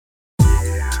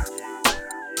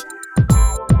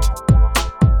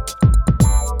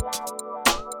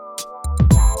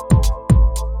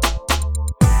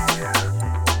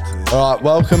All right,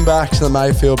 welcome back to the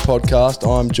Mayfield podcast.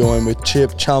 I'm joined with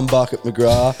Chip Chumbucket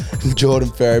McGrath and Jordan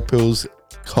Ferrypills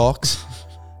Cox.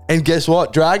 And guess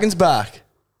what? Dragon's back.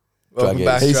 Welcome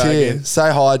back, He's Dragon. here. Say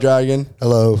hi, Dragon.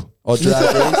 Hello. Or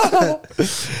Dragon.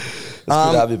 It's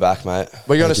good to have you back, mate.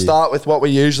 We're going to start with what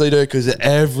we usually do because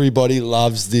everybody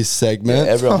loves this segment.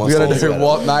 Yeah, everyone wants We're to going to talk do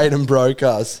about what made and broke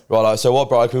us. Righto, so what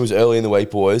broke me was early in the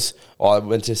week, boys. I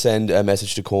went to send a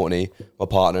message to Courtney, my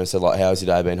partner, and said, like, how's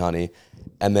your day been, honey?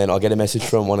 And then I get a message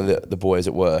from one of the boys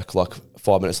at work, like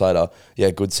 5 minutes later,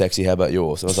 yeah, good, sexy, how about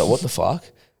yours? And I was like, what the fuck?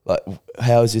 Like,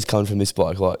 how is this coming from this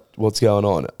bloke? Like, what's going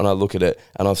on? And I look at it,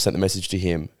 and I've sent the message to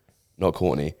him, not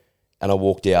Courtney. And I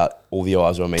walked out, all the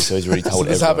eyes were on me, so he's already told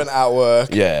This everyone. happened at work.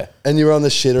 Yeah. And you were on the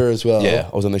shitter as well. Yeah,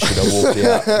 I was on the shit. I walked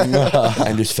out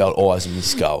and just felt eyes in my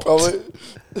skull. Probably.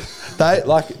 They,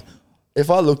 like, if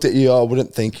I looked at you, I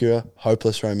wouldn't think you're a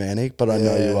hopeless romantic, but I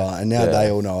know you are. And now they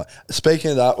all know it.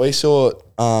 Speaking of that, we saw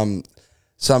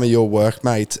some of your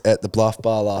workmates at the Bluff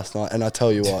Bar last night, and I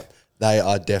tell you what, they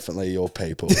are definitely your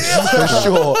people. For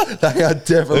sure. They are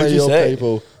definitely Who'd you your say?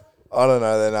 people. I don't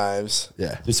know their names.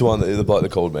 Yeah. Just the bloke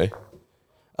that called me.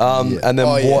 And then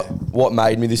what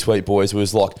made me this week, boys,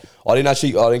 was like I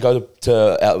didn't go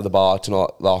to out of the bar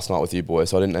last night with you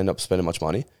boys, so I didn't end up spending much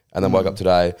money. And then woke up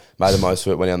today, made the most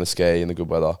of it, went down the ski in the good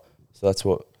weather. So that's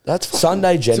fucking-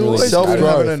 Sunday generally. It's always good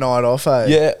self-growth. having a night off, eh?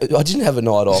 Yeah, I didn't have a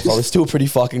night off. I was still pretty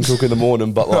fucking cook in the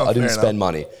morning, but like, I didn't fair spend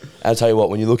money. And I'll tell you what,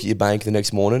 when you look at your bank the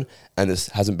next morning and this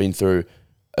hasn't been through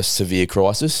a severe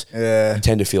crisis, Yeah. you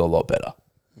tend to feel a lot better.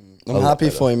 I'm happy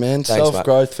for you, man. Thanks, mate.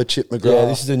 Self-growth for Chip McGrath. Yeah,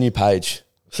 this is a new page.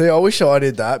 See, I wish I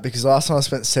did that because last time I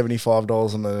spent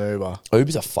 $75 on an Uber.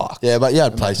 Uber's a fuck. Yeah, but you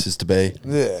had places to be.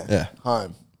 Yeah. Yeah.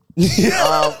 Home.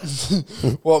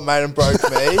 What made and broke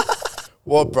me?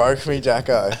 What broke me,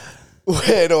 Jacko?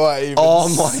 Where do I even Oh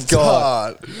my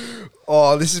God. start?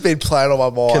 Oh, this has been playing on my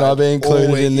mind. Can I be included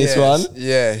all week. in this Yes, one?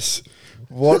 Yes.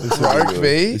 What broke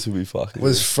me This will be fucking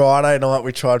was Friday night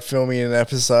we tried filming an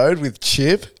episode with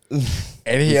Chip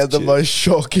and he had the Chip. most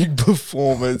shocking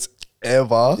performance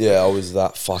ever. Yeah, I was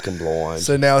that fucking blind.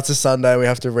 So now it's a Sunday. We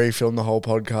have to refilm the whole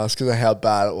podcast because of how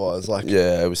bad it was. Like,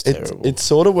 Yeah, it was terrible. It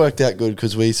sort of worked out good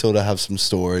because we sort of have some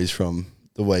stories from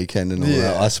the weekend and all Yeah.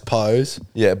 that, I suppose.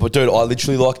 Yeah, but dude, I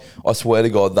literally I swear to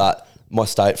God that my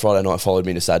state Friday night followed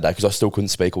me into Saturday because I still couldn't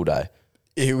speak all day.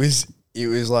 it was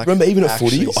like. Remember, even at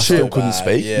footy, actually I still so couldn't bad,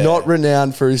 speak. Yeah. Not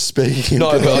renowned for his speaking.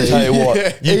 No, but I'll tell you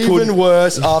what, you Even couldn't.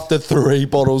 worse after 3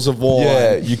 bottles of wine.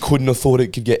 Yeah, you couldn't have thought it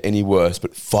could get any worse,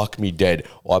 but fuck me dead.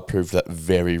 I proved that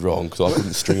very wrong because I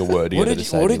couldn't string a word together to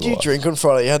save What did my you life. drink on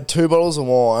Friday? You had 2 bottles of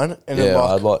wine and then Yeah,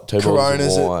 I had like 2 Coronas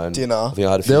bottles of wine. at dinner. I think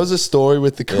I had a few, There was a story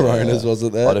with the Coronas,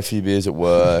 wasn't I there? had a few beers at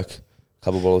work, a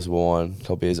couple of bottles of wine, a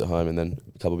couple of beers at home, and then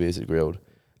a couple of beers at Grilled.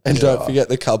 And don't forget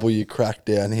the couple you cracked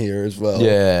down here as well.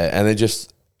 Yeah, and then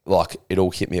just like it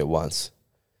all hit me at once.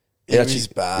 It actually- was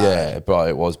bad. Yeah, bro,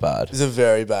 it was It bad. was a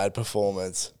very bad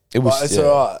performance. It was. But it's yeah.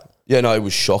 all right. Yeah, no, it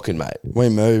was shocking, mate. We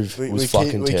moved. It was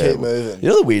fucking we keep terrible. moving. You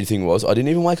know the weird thing was, I didn't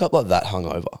even wake up like that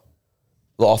hungover.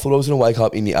 Like I thought I was gonna wake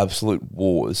up in the absolute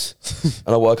wars,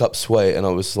 and I woke up sweat, and I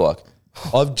was like,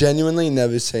 I've genuinely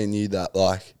never seen you that,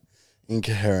 like,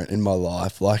 incoherent in my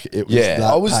life. Like, it was Yeah.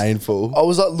 that I was- painful. I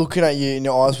was like looking at you and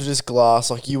your eyes were just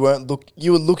glass. Like you were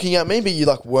looking at me, but you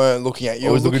like weren't looking at you.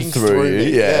 I was were looking through you.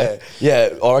 me. Yeah. Yeah,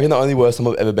 I reckon the only worst time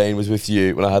I've ever been was with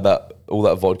you when I had all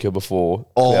that vodka before.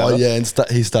 Oh, yeah, and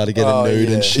he started getting Oh, nude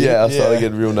yeah. and shit. Yeah, I started Yeah.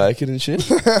 getting real naked and shit.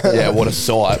 Yeah, what a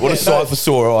sight. What a sight for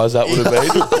sore eyes that would have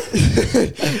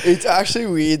been. It's actually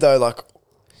weird though. Like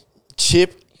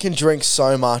Chip can drink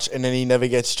so much and then he never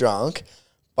gets drunk,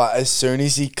 but as soon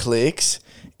as he clicks,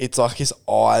 it's like his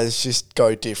eyes just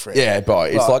go different. Yeah, bro,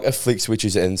 it's like a flick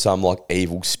switches and some like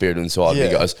evil spirit inside me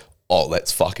Yeah. goes, oh,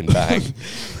 let's fucking bang.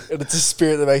 And it's a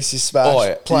spirit that makes you smash Oh,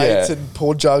 yeah. plates Yeah. and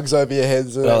pour jugs over your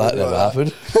heads. And No, that everything never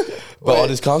like happened. But I Wait.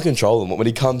 just can't control them. When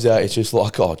he comes out, it's just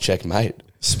like, oh, checkmate.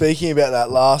 Speaking about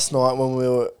that, last night when we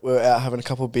were out having a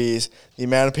couple of beers, the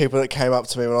amount of people that came up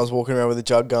to me when I was walking around with a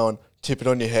jug going, tip it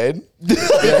on your head.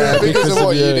 because of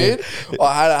what you did.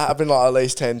 I had it happen like at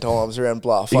least 10 times around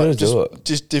Bluff. You Like, gotta just, do it.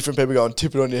 just different people going,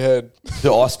 tip it on your head.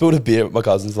 So I spilled a beer at my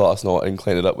cousin's last night and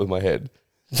cleaned it up with my head.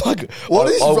 Like, What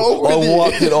is wrong with I you?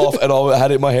 wiped it off and I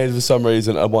had it in my hand for some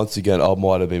reason. And once again, I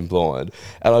might have been blind.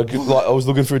 And I was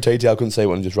looking for a tea towel, couldn't see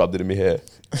one, and just rubbed it in my hair.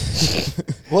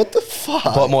 What the fuck?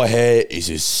 But my hair is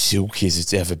as silky as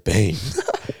it's ever been.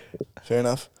 Fair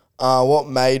enough. What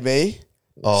made me?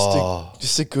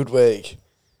 Just a good week.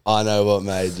 I know what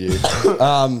made you.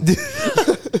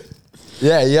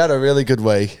 Yeah, you had a really good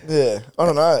week. Yeah, I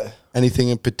don't know. Anything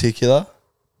in particular?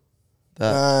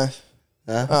 No.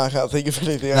 I can't think of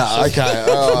anything. No, actually.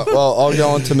 okay. All right. Well, I'll go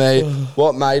on to me.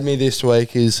 What made me this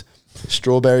week is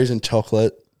strawberries and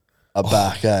chocolate are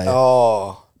back, eh?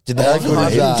 Oh. Did they, How ever good is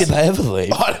leave? that? Did they ever leave?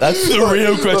 That's the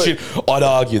real question. I'd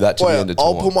argue that to the end Wait, of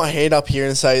I'll time. put my hand up here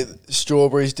and say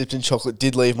strawberries dipped in chocolate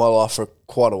did leave my life for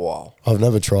quite a while. I've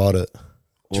never tried it.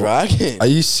 Dragon. Are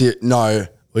you serious? No,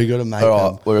 we got to make All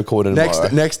them. right, we're recording tomorrow.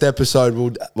 Next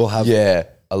episode, we'll have Yeah,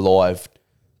 a live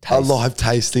a taste. live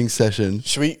tasting session.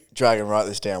 Should we, Dragon, write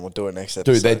this down? We'll do it next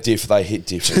episode. Dude, they hit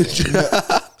different.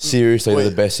 Seriously, they're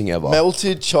the best thing ever.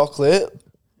 Melted chocolate,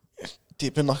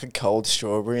 dipping like a cold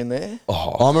strawberry in there.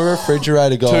 I'm a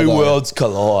refrigerator guy. Two though. worlds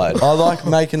collide. I like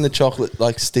making the chocolate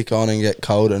like stick on and get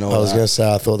cold and all I was that. going to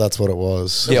say, I thought that's what it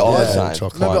was. Yeah, I'm the Yeah, same.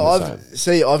 chocolate. No, I'm but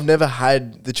the I've never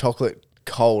had the chocolate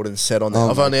cold and set on there. Oh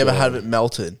I've my only ever God. had it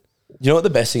melted. You know what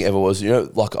the best thing ever was? You know,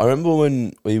 like I remember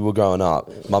when we were growing up,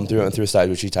 Mum went through a stage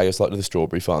where she'd take us like to the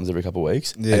strawberry farms every couple of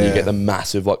weeks, and you Yeah. get the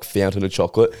massive like fountain of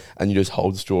chocolate, and you just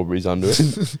hold the strawberries under it.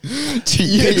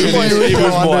 you it might was, even go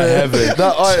my under it. heaven.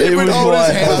 It was hold my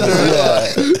his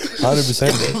hand heaven.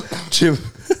 100%. Jim,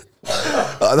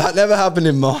 that never happened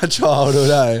in my childhood,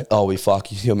 eh? Oh,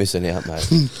 you're missing out, mate.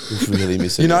 You're really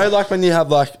missing. You know, out. like when you have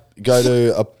like go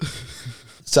to a,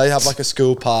 say you have like a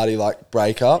school party like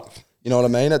breakup. You know what I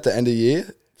mean? At the end of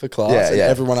year for class, Yeah, and yeah.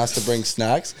 everyone has to bring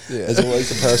snacks. There's always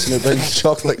the person who brings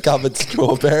chocolate covered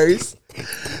strawberries.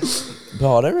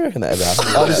 No, I don't reckon that ever happened.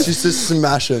 I just used to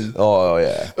smash them. Oh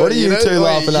yeah. What are you two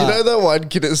laughing at? You know that one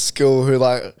kid at school who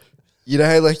like, you know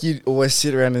how like you always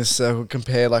sit around in a circle,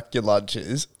 compare like your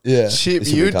lunches. Yeah. Chip,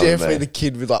 This will you're be coming, definitely mate. the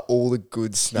kid with like all the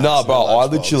good snacks. No, in bro, the I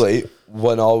lunchbox. literally,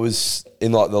 when I was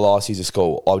in like the last years of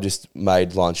school, I just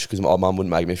made lunch because my mum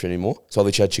wouldn't make me for anymore. So I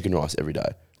literally had chicken rice every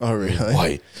day. Oh really?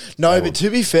 Wait. No, but to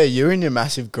be fair, you're in your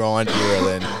massive grind era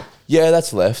then. Yeah,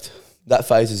 that's left. That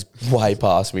phase is way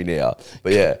past me now.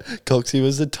 But yeah. Coxie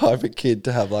was the type of kid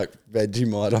to have like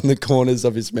Vegemite on the corners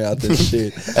of his mouth and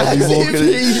shit. And you walk in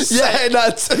Yeah,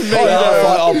 that's me. Oh, no,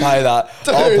 fine, I'll pay that.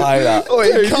 I'll pay that. Oh,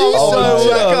 he comes I'll so pay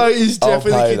that. Jacko is I'll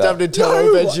definitely the pay kid that. having to turn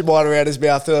Vegemite around his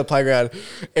mouth to the playground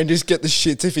and just get the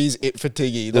shits if he's it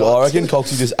fatiguey. Dude, I reckon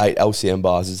Coxie just ate LCM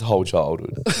bars his whole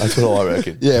childhood. That's what I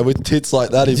reckon. Yeah, with tits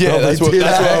like that, he Yeah, probably that's what did.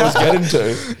 I was getting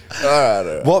to. All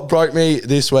right. What broke me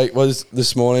this week was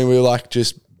this morning we were like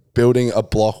just building a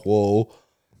block wall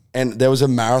and there was a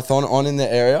marathon on in the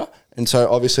area. And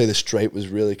so obviously the street was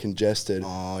really congested.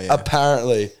 Oh, yeah.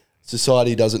 Apparently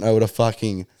society doesn't know what a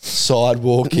fucking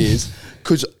sidewalk is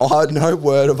because I had no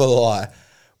word of a lie.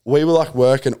 We were like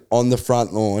working on the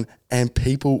front lawn and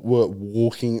people were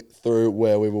walking through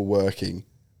where we were working.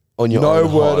 On your No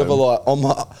own word of a home.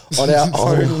 lie on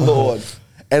our own lawn.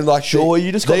 And like Sure,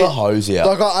 you just got the hose out.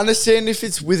 Like I understand if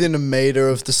it's within a meter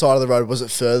of the side of the road. Was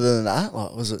it further than that?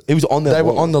 Like was it? It was on their they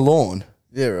were lawn. on the lawn.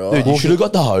 Yeah, right. Dude, you should have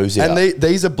got the hose out. And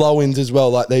these are blow-ins as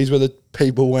well. Like these were the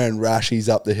people wearing rashies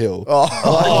up the hill.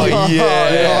 oh, yeah. You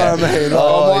know what I mean?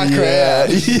 Oh, my yeah.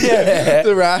 Yeah.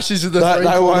 the rashes of the They,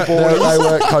 three-quarter weren't, boys. they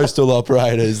weren't coastal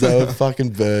operators. They were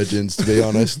fucking virgins, to be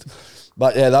honest.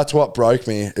 But yeah, that's what broke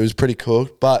me. It was pretty cool.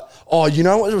 But, you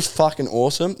know what was fucking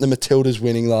awesome? The Matildas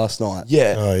winning last night.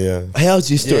 Yeah. Oh, yeah. How's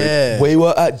this, dude? Yeah. We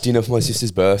were at dinner for my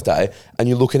sister's birthday, and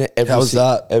you're looking at every How was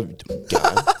that?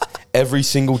 every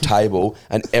single table,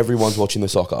 and everyone's watching the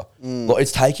soccer. Like,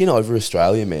 it's taking over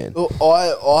Australia, man. Well,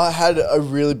 I had a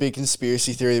really big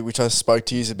conspiracy theory which I spoke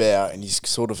to you about and you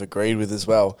sort of agreed with as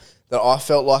well, that I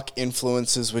felt like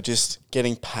influencers were just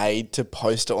getting paid to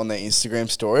post it on their Instagram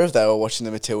story if they were watching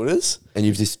the Matildas. And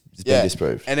you've just been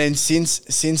disproved. And then since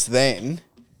then,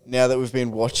 now that we've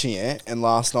been watching it, and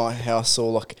last night how I saw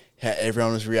like how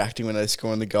everyone was reacting when they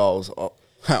scoring the goals,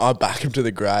 I back him to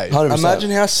the grave. 100%.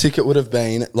 Imagine how sick it would have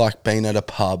been, like being at a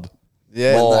pub.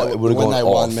 Yeah, Oh, they- it would have when gone they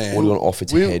off. won, man. Would have gone off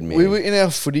its head, man. we were in our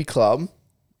footy club.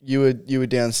 You were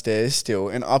downstairs still,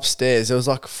 and upstairs there was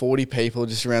like 40 people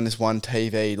just around this one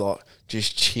TV, like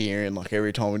just cheering, like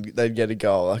every time they'd get a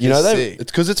goal. Like, You know, it's they- sick.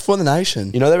 It's because it's for the nation.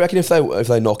 You know, they reckon if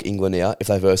they knock England out, if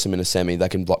they verse them in a semi, they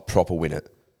can like proper win it.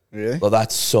 Really? Like,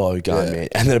 that's so gun, man.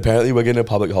 And then apparently we're getting a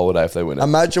public holiday if they win it.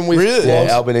 Imagine we Yeah, flog,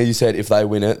 Albanese said if they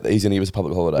win it, he's going to give us a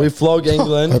public holiday. we flog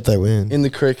England Hope they win. in the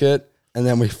cricket and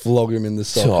then we flog them in the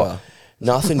soccer.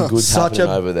 Nothing good's Such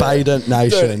happening a over there. beta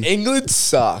nation. Dude, England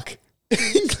suck.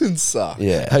 England suck.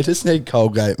 Yeah. They just need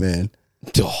Colgate, man.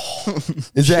 Oh,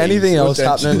 Is there anything else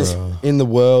what's that happening in the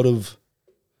world of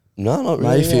no, not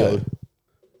really. Mayfield?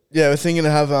 Yeah, we're thinking to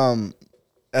have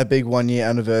a big 1 year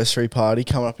anniversary party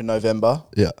coming up in November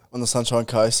Yeah. on the Sunshine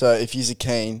Coast. So if you're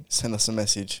keen, send us a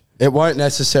message. It won't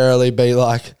necessarily be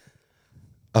like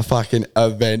a fucking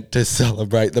event to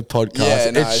celebrate the podcast.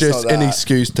 Yeah, no, it's it's just not an that.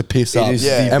 excuse to piss It up. is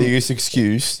Yeah. the And biggest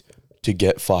excuse to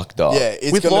get fucked up. Yeah,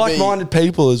 it's With gonna like-minded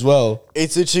people as well.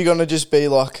 It's literally gonna just be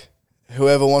like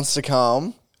whoever wants to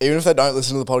come, even if they don't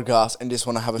listen to the podcast and just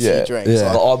want to have a few drinks. Yeah.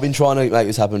 Like, Like, I've been trying to make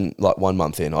this happen like 1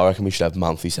 month in. I reckon we should have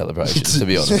monthly celebrations, to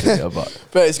be honest with you.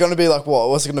 but it's gonna be like what?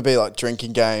 What's it gonna be like?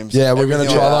 Drinking games. Yeah, we're going to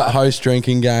everything try like like host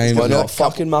drinking games. We're gonna be not like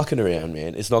couple- fucking mucking around,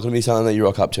 man. It's not going to be something that you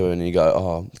rock up to and you go,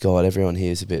 oh, God, everyone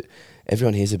here's a bit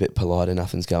polite and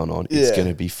nothing's going on. It's Yeah. going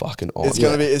to be fucking on.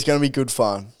 It's gonna be good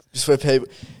fun. Just for people.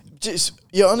 Just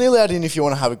you're only allowed in if you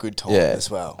want to have a good time as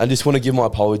well. I just want to give my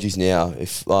apologies now.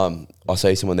 If I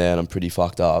see someone there and I'm pretty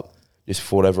fucked up, just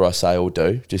for whatever I say or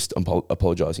do, just I'm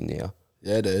apologising now.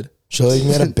 Yeah, dude. Surely you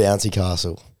can get a bouncy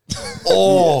castle.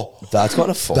 Oh, That's kind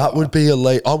of fun. that would be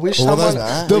elite. I wish someone...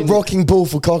 The rocking bull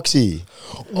for Coxie.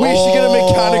 We should get a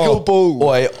mechanical bull.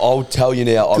 Boy, I'll tell you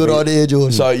now. Good idea,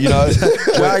 Jordan. So you know,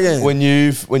 Dragon. when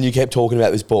you kept talking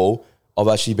about this ball, I've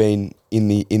actually been in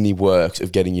the works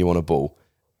of getting you on a ball,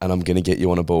 and I'm gonna get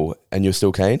you on a ball, and you're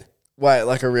still keen? Wait,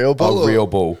 like a real bull? A real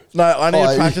ball. No, I need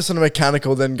Oh, to practice on a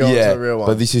mechanical, then go Yeah, on to a real one.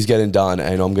 but this is getting done,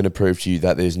 and I'm going to prove to you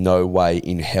that there's no way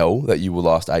in hell that you will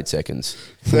last 8 seconds.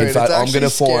 Dude, in fact, it's I'm actually going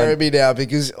to scaring find. me now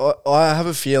because I have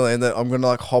a feeling that I'm going to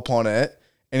like hop on it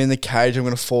and in the cage I'm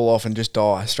going to fall off and just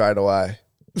die straight away.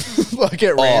 Like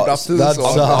get rammed up to the that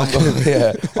side. sucks.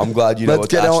 Yeah, I'm glad you know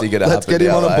what's actually going to happen. Let's get him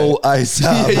now, on a eh? ball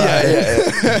ASAP.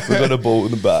 Yeah. We've got a ball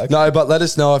in the back. No, but let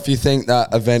us know if you think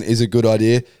that event is a good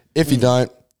idea. If you don't,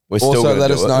 We're still also gonna let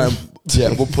do us it. know.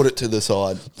 Yeah, we'll put it to the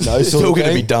side. No, It's still going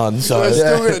to be done. So We're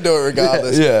still going to do it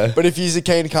regardless. Yeah. But if you're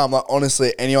keen to come, like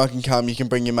honestly, anyone can come. You can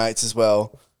bring your mates as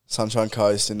well. Sunshine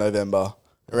Coast in November.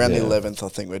 Around the Yeah. 11th, I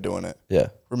think we're doing it. yeah.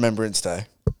 Remembrance Day.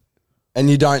 And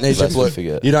you don't need your Let's blue.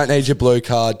 forget. You don't need your blue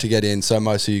card to get in. So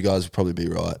most of you guys will probably be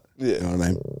right. Yeah. You know what I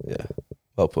mean. Yeah.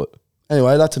 Well put.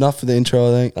 Anyway, that's enough for the intro.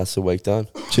 I think. That's the week done.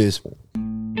 Cheers.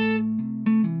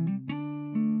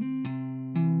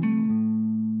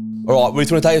 All right, we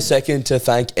just want to take a second to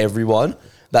thank everyone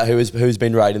who's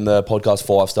been rating the podcast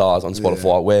 5 stars on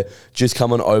Spotify. We're just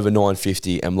coming over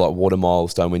 950 and like what a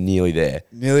milestone. We're nearly there.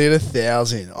 Nearly at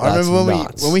 1,000. I That's remember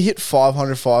nuts. when we hit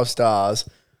 500 5 stars,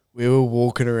 we were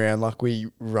walking around like we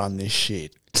run this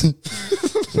shit.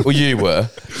 Well, you were.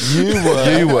 You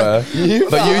were. But you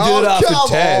did it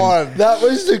after 10. That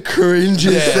was the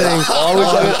cringiest thing. I wish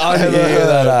I could hear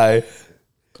that, eh?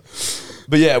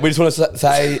 But yeah, we just want to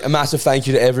say a massive thank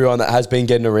you to everyone that has been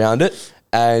getting around it.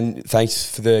 And thanks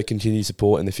for the continued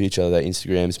support in the future. The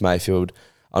Instagrams,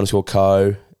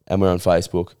 Mayfield_co, and we're on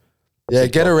Facebook. Yeah,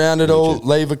 get around it all.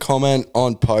 Leave a comment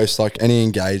on posts. Like any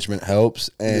engagement helps.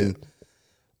 And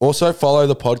also follow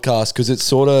the podcast because it's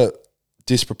sort of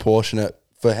disproportionate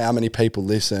for how many people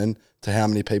listen to how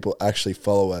many people actually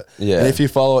follow it. Yeah. And if you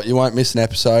follow it, you won't miss an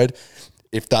episode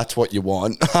if that's what you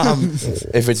want.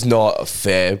 If it's not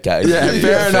fair, okay. Yeah,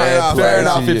 fair enough. Fair play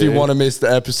enough to if you want to miss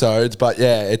the episodes. But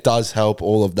yeah, it does help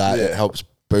all of that. It helps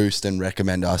boost and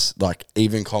recommend us, like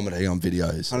even comedy on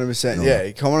videos. 100%.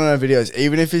 Yeah, comment on our videos,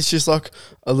 even if it's just like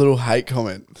a little hate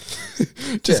comment.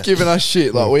 Just giving us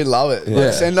shit. Like, we love it. Yeah.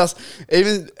 Like, send us,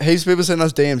 even heaps of people send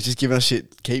us DMs just giving us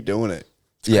shit. Keep doing it.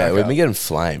 Yeah, we've been getting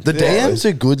flamed. The DMs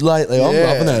are good lately. I'm Yeah.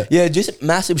 loving it. Yeah, just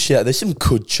massive shout. There's some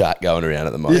good chat going around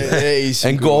at the moment. Yeah, there is some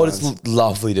and good God, ones. it's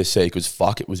lovely to see because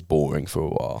fuck, it was boring for a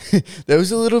while. There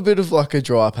was a little bit of like a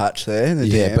dry patch there in the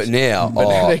Yeah, DMs. but now,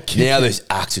 now they're kicking. now there's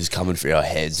axes coming for our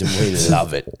heads and we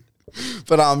love it.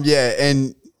 But yeah,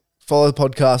 and follow the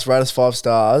podcast, rate us 5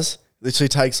 stars. Literally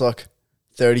takes like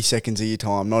 30 seconds of your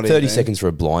time, not 30 even. seconds for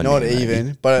a blind Not man, maybe.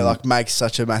 even, but it like makes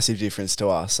such a massive difference to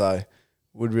us. So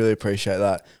would really appreciate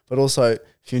that. But also,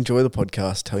 if you enjoy the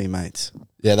podcast, tell your mates.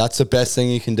 Yeah, that's the best thing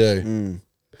you can do.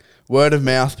 Word of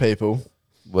mouth, people.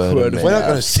 Word Word of of We're mouth. not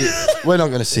going to sit. We're not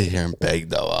going to sit here and beg,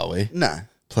 though, are we? Nah.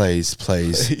 Please,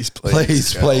 please, Please,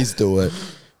 please, go. please do it.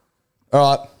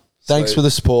 All right. Thanks Sweet. for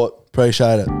the support.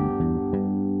 Appreciate it.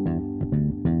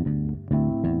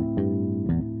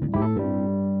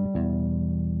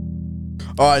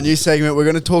 All right, new segment. We're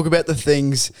going to talk about the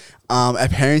things our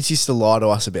parents used to lie to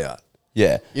us about.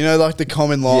 Yeah. You know, like the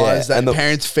common lies Yeah, that and the-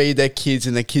 parents feed their kids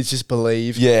and their kids just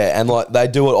believe. Yeah, and like they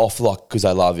do it off like because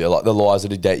they love you, like the lies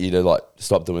that get you to like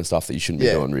stop doing stuff that you shouldn't be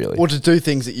doing. Really, Or to do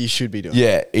things that you should be doing.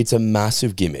 yeah, it's a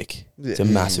massive gimmick. It's a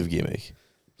Yeah. massive gimmick.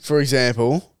 For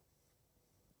example,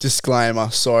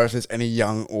 disclaimer, sorry if there's any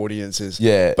young audiences.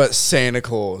 Yeah. But Santa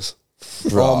Claus.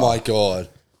 Oh, my God.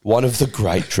 One of the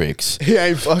great tricks. He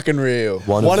ain't fucking real.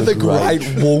 One of the great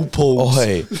wall pulls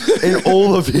Oi. in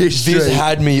all of history. This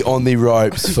had me on the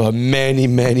ropes for many,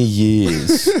 many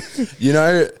years. You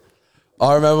know,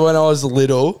 I remember when I was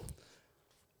little,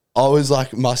 I was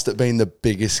like, must have been the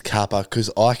biggest capper because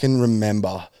I can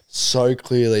remember so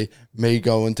clearly me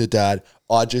going to Dad.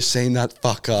 I just seen that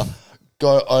fucker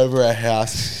go over our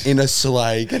house in a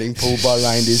sleigh getting pulled by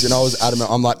reindeers, and I was adamant.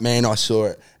 I'm like, man, I saw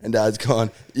it. And Dad's gone,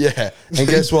 yeah. And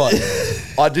guess what?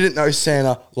 I didn't know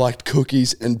Santa liked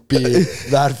cookies and beer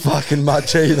that fucking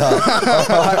much either.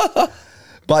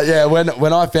 But yeah,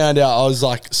 when I found out, I was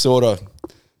like sort of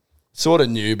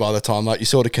knew by the time, like you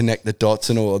sort of connect the dots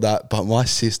and all of that. But my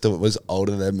sister was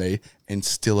older than me and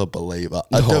still a believer,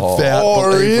 a devout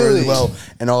believer as well.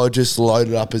 And I would just load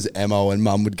it up as ammo, and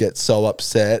Mum would get so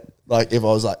upset. Like if I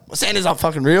was like, well, Santa's not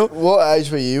fucking real. What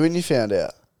age were you when you found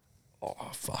out? Oh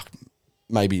fuck,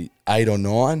 maybe 8 or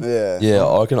 9. Yeah. Yeah,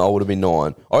 I reckon I would have been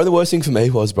 9. The worst thing for me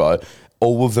was, bro,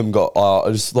 all of them got, I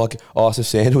just like asked if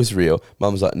Santa was real.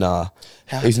 Mum was like, nah,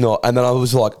 he's not. And then I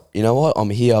was like, you know what? I'm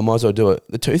here. I might as well do it.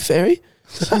 The Tooth Fairy?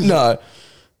 No.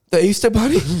 The Easter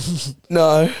Bunny?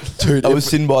 No. Dude, I was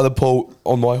sitting by the pool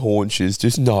on my haunches.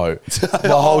 Just no. My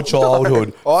whole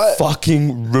childhood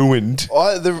fucking ruined.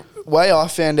 The way I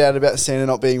found out about Santa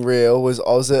not being real was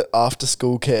I was at after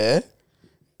school care.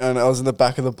 And I was in the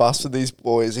back of the bus with these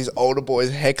boys, these older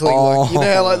boys heckling. Like, you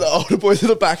know how like the older boys in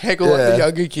the back heckle like the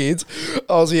younger kids?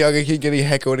 I was a younger kid getting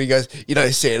heckled, and he goes, you know,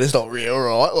 Santa's not real,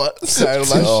 right? Like, saying all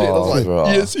that shit. I was like, bro.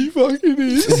 yes, he fucking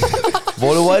is.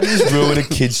 What a way to just ruin a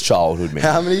kid's childhood, man.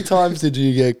 How many times did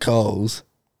you get Coles?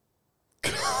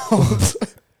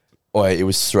 It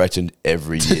was threatened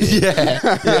every year.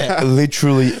 yeah.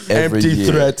 Literally every Empty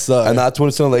year. threats, though. And that's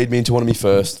what's going to lead me into one of my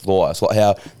first lies. Like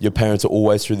how your parents are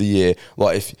always through the year.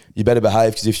 Like if you better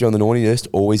behave because if you're on the naughty list,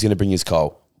 always going to bring his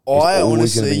coal. I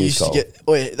honestly used to get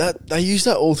they used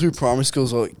that all through primary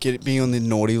schools, like being on the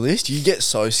naughty list. You get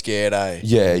so scared, eh?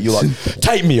 Yeah, you're like,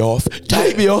 take me off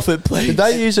it, please. Did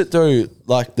they use it through,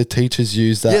 like the teachers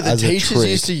use that? Yeah, the as teachers a trick?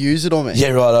 used to use it on me. Yeah,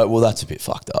 right. Well, that's a bit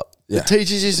fucked up. The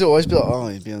teachers used to always be like, "Oh,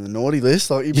 you'd be on the naughty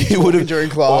list." Like you'd be You would have during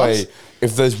class.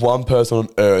 If there's one person on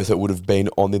earth that would have been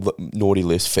on the naughty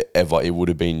list forever, it would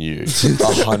have been you.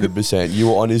 100%. You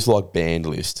were on his like banned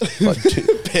list. Like,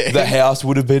 the house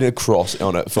would have been a cross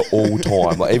on it for all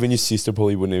time. Like even your sister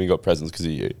probably wouldn't even got presents because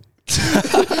of you.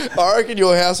 I reckon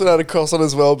your house would have a cross on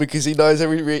as well because he knows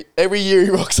every year he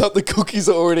rocks up, the cookies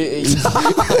are already eaten.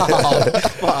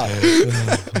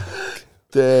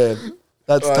 Damn.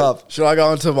 That's tough. Should I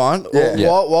go into mine? Yeah.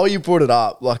 While you brought it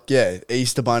up, like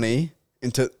Easter Bunny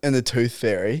and the Tooth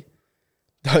Fairy,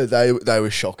 they were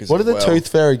shockers. What did the Tooth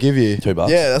Fairy give you? $2.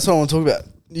 Yeah, that's what I want to talk about.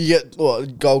 You get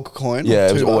what, gold coin? Yeah,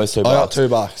 it was $2. always $2. I got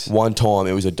 $2. One time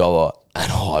it was $1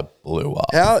 and I blew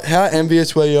up. How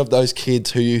envious were you of those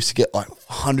kids who used to get like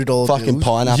 $100 fucking bills?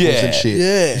 pineapples and shit?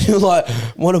 Yeah. You're like,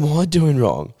 what am I doing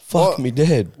wrong? Fuck me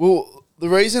dead. Well, the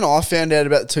reason I found out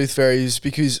about the Tooth Fairy is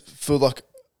because for like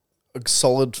a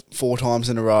solid 4 times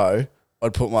in a row,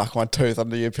 I'd put my tooth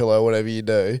under your pillow, whatever you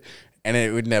do, and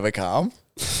it would never come.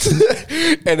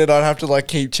 And then I'd have to like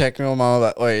keep checking on my mum,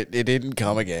 like, wait, it didn't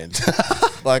come again.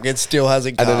 Like it still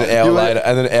hasn't come. And then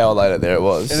an hour later, there it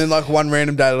was. And then like one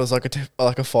random day, it was like a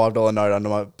 $5 note under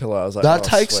my pillow. I was like, That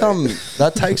takes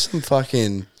some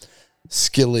fucking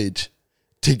skillage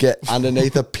to get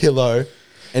underneath a pillow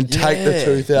and take the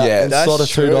tooth out and that's slot a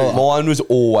 $2. Mine was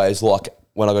always like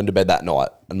when I got into bed that night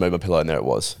and moved my pillow and there it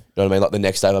was. You know what I mean? Like the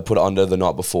next day if I put it under the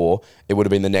night before, it would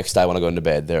have been the next day when I got into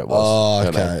bed. There it was. Oh,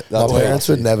 You know what I okay. mean? My parents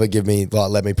would never give me,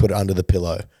 let me put it under the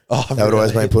pillow. Oh, They would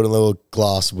always make me put a little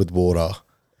glass with water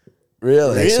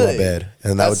Really? next to my bed.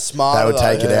 And That's they smarter would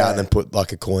take though, it out yeah. and then put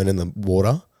like a coin in the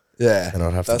water. Yeah. And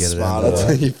I'd have to That's get it smarter out. though. That's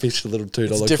when you fish a little $2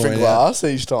 It's coin different out. glass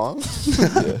each time.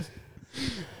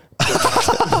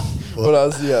 What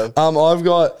else do you have? I've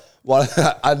got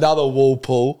another wall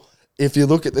pull. If you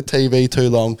look at the TV too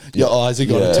long, your eyes are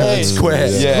going to turn square.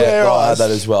 Yeah, Square I had eyes.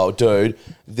 that as well. Dude,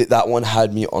 that one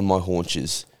had me on my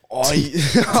haunches.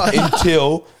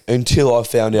 Until I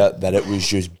found out that it was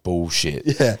just bullshit.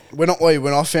 Yeah. When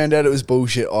I found out it was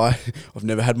bullshit, I've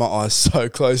never had my eyes so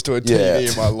close to a TV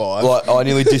in my life. Like I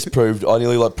nearly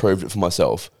proved it for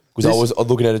myself. Because I was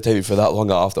looking at a TV for that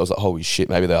long after. I was like, holy shit,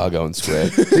 maybe they are going square.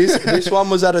 This one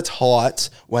was at its height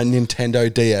when Nintendo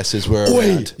DSs were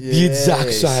around. The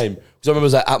exact same. Because I remember I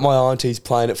was at my auntie's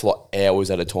playing it for like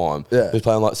hours at a time. Yeah. He was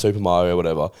playing like Super Mario or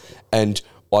whatever. And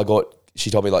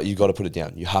she told me like, you got to put it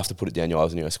down. You have to put it down. Your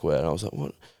eyes are near a square. And I was like,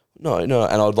 what? No. And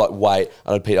I'd like wait.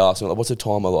 And I'd ask me like, what's the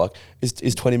timer like?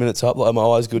 Is 20 minutes up? Like, are my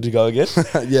eyes good to go again?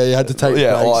 Yeah, you had to take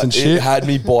breaks and shit. It had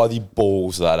me by the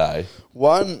balls that day.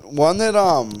 One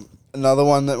that another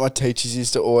one that my teachers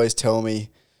used to always tell me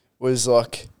was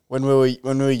like when we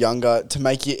were younger, to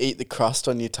make you eat the crust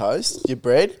on your toast, your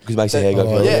bread. Because it makes your hair go Oh,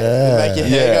 curly. Yeah, to make your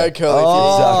hair Yeah. go curly. Oh, If you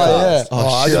eat the crust. yeah. Oh,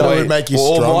 I shit. thought it would make you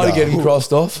Well, stronger. mine are getting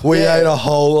crossed off. We Yeah. ate a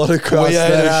whole lot of crust. We ate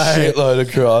a then, eh? shitload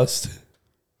of crust.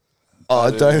 Oh,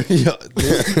 don't.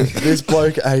 This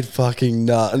bloke ate fucking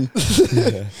none.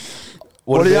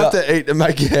 What do you have to eat to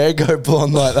make your hair go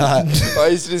blonde like that? I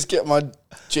used to just get my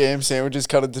jam sandwiches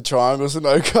cut into triangles and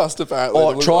no crust, apparently. They Oh,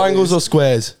 look like triangles this. or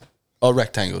squares? Oh,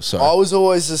 rectangles. Sorry. I was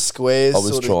always the squares. I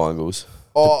was sort of- triangles.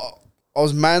 Oh, I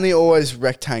was mainly always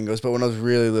rectangles, but when I was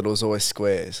really little, it was always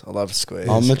squares. I love squares.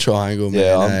 I'm the triangle man.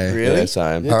 Yeah, I'm eh? Really? Yeah,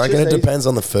 same. Yeah. I reckon it Just eat- depends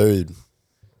on the food.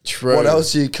 True. What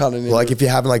else are you cutting in? Like if you're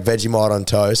having like Vegemite on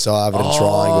toast, so I have it in Oh,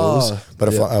 triangles. But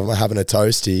if yeah. I'm having a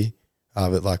toasty, I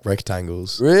have it like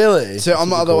rectangles. Really? So I'm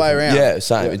the other way around. Yeah,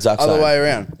 same. Exact Other same. way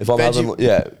around. If I'm Veggie-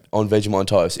 having on Vegemite on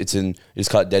toast, it's in you just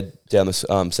cut it dead down the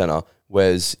center.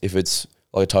 Whereas if it's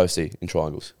like a toasty in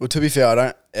triangles, Well, to be fair, I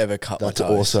don't ever cut That's my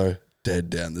toast. also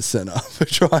dead down the center for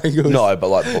triangles. no, but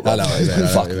like I know what you mean. I know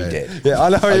fuck what you me mean. dead. Yeah, I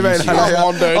know what you mean. used to- I know. Come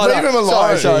on, dude. I know. Leave him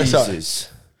alone. Sorry. Jesus.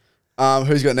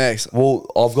 Who's got next? Well,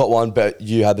 I've got one, but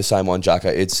you had the same one,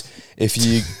 Jacka. It's if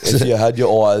you had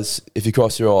your eyes, if you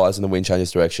cross your eyes and the wind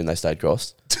changes direction, they stayed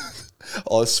crossed.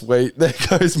 Oh, sweet. There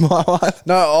goes my one.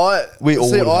 No, We all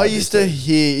see. would've I had used this to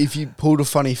hear if you pulled a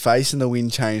funny face and the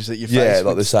wind changed, that your face. Yeah, would-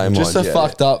 like the same Just one. a yeah,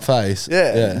 fucked up face.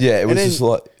 Yeah. Yeah, it was And then- just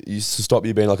like used to stop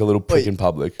you being like a little prick Wait, in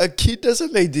public. A kid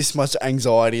doesn't need this much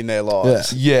anxiety in their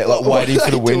lives. Yeah, like What waiting are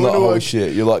for the they wind. Like, doing to oh a-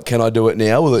 shit! You're like, can I do it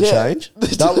now? Will it Yeah. change?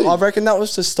 I reckon that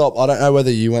was to stop. I don't know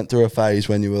whether you went through a phase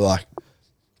when you were like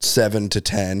 7 to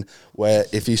 10 where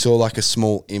if you saw like a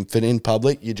small infant in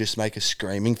public, you just make a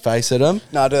screaming face at them.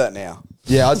 No, I do that now.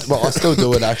 Yeah, I still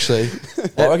do it actually.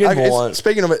 I reckon Okay, mine-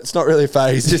 speaking of it, it's not really a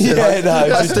phase. Just Yeah, like, no,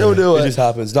 I still do It it. just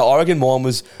happens. No, I reckon mine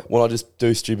was when I just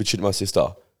do stupid shit to my sister.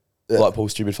 Like pull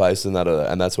stupid face and that,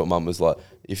 and that's what mum was like.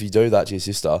 If you do that to your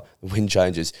sister, the wind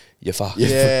changes, you're fucked.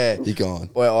 Yeah. You're gone.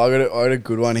 Well, I got a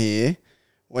good one here.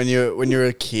 When you're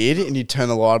a kid and you turn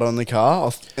the light on the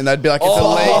car, and they'd be like, "It's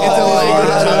illegal to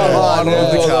turn the light on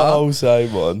the the car." whole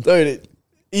same one. Dude,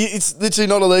 it's literally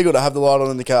not illegal to have the light on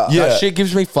in the car. Yeah. That shit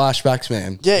gives me flashbacks,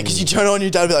 man. Yeah, because you turn it on,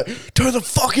 your dad would be like, "Turn the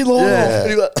fucking light off." And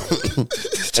you're like,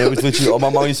 And it was literally. My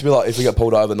mum used to be like, if we get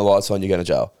pulled over and the lights on, you're going to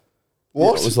jail.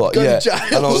 "What?" It was like, Go to yeah, jail.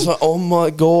 and I was like, oh my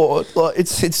god, like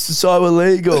it's so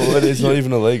illegal, and it's not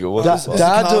even illegal. What That- the fuck?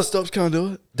 that- Car Dad, stops, can't do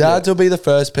it. Dads will be the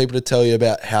first people to tell you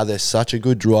about how they're such a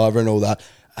good driver and all that.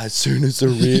 As soon as the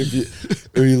rear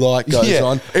view light goes Yeah.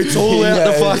 on, it's all out Yeah,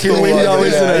 the it's fucking all window, over,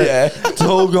 isn't yeah, it? yeah. It's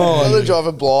all gone. Another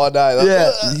driver blind, eh? Like,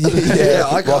 Yeah,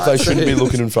 I Like can't they shouldn't see. be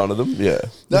looking in front of them. Yeah,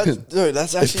 Dude,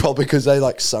 that's It's actually. probably because they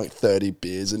like sunk 30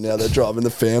 beers and now they're driving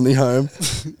the family home.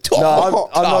 No, I'm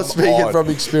not come speaking on. from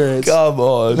experience. come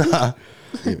on.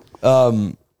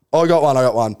 I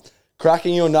got one.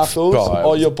 Cracking your knuckles Right.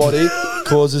 or your body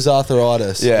causes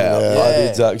arthritis. Yeah, I Yeah. did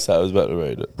exact same. I was about to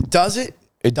read it. Does it?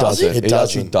 It Does doesn't. it? It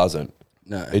actually doesn't.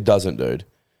 No. It doesn't, dude.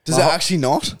 Does it actually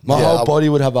not? My Yeah, whole body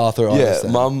would have arthritis. Yeah,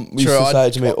 then. mum used True, to I'd- say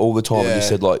it to me all the time, and yeah. you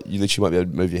said like you literally won't be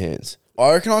able to move your hands.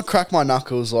 I reckon I crack my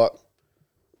knuckles like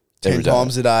 10 Every day.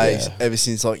 times a day Yeah. ever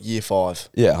since like year 5.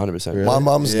 Yeah, 100%. My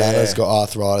mum's Yeah. nana's got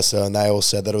arthritis, and they all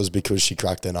said that it was because she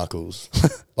cracked their knuckles.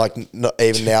 Like, not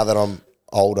even now that I'm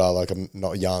older, like I'm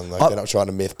not young, like they're not trying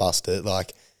to myth bust it.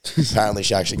 Like, apparently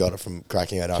she actually got it from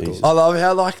cracking her knuckles. Jesus. I love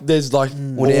how like there's like all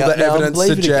now- the now I'm evidence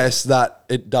believing it. suggests that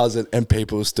it doesn't, and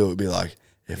people still be like,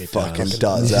 "It fucking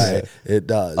does, eh? It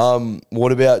does."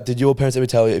 What about? Did your parents ever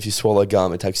tell you if you swallow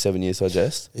gum, it takes 7 years to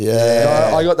digest? Yeah.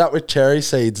 No, I got that with cherry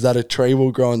seeds that a tree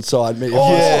will grow inside me. If you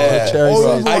yeah. swallow cherry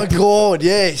Oh seeds. my god,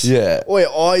 yes. Yeah. Wait,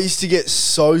 I used to get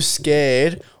so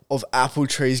scared of apple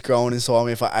trees growing inside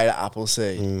me if I ate an apple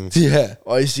seed. Yeah.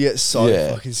 I used to get so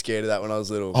Yeah. fucking scared of that when I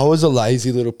was little. I was a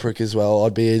lazy little prick as well.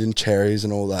 I'd be eating cherries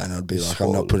and all that, and I'd be like, "I'm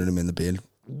Swallow not putting them in the bin."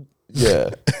 Yeah.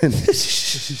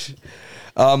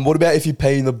 What about if you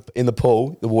pee in the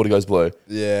pool, the water goes blue?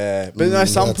 Yeah, but no,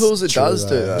 some that's pools it true, does do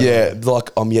though. that. Yeah,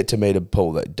 like I'm yet to meet a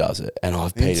pool that does it, and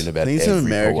I've peed in about think it's every an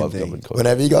American pool I've thing. gone in.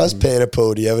 Whenever you guys pee in a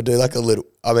pool, do you ever do like a little?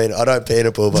 I mean, I don't pee in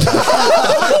a pool, but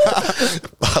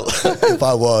if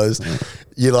I was,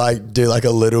 you like do like a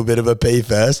little bit of a pee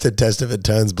first to test if it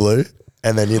turns blue,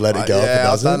 and then you let it go if it Yeah,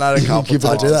 I've doesn't. done that a couple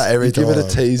I do that every You time. give it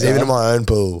a teaser. even in my own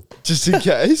pool. Just in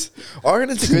case. I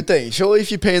reckon it's a good thing. Surely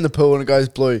if you pee in the pool and it goes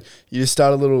blue, you just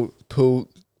start a little pool,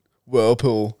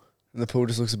 whirlpool, and the pool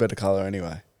just looks a better colour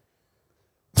anyway.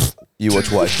 You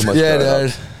watch way too much. Yeah, growing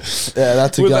dude. up. Yeah,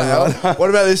 that's a What good about, one. what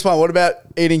about this one? What about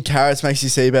eating carrots makes you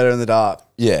see better in the dark?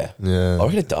 Yeah, Yeah. I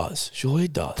reckon it does. Surely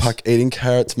it does. Fuck, eating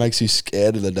carrots makes you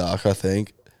scared of the dark, I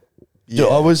think. Yeah.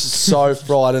 Dude, I was so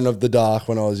frightened of the dark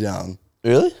when I was young.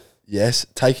 Really? Yes,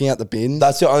 taking out the bins.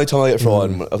 That's the only time I get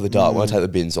frightened of the dark, when I take the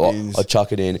bins. Bins. I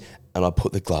chuck it in and I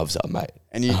put the gloves up, mate.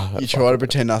 And you try to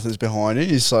pretend nothing's behind you.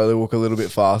 You slowly walk a little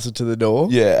bit faster to the door.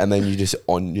 Yeah, and then you just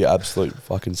on your absolute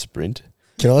fucking sprint.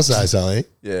 Can I say something?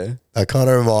 Yeah. That kind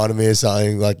of reminded me of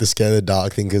something like the scared of the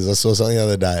dark thing, because I saw something the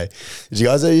other day. Did you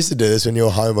guys ever used to do this when you were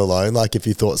home alone? Like if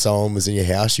you thought someone was in your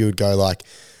house, you would go like,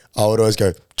 I would always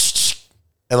go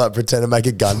and like pretend to make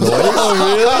a gun noise.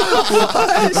 Oh,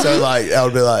 really? So like I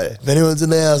would be like, if anyone's in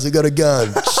the house, I got a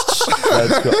gun.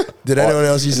 Did anyone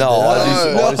else used to do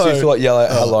that? I just used to like yell out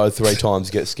hello 3 times,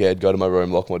 get scared, go to my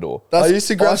room, lock my door. I used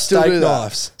to grab still steak do that.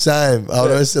 knives. Same. I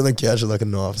would always sit on the couch with like a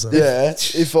knife. So. Yeah.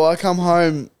 If I come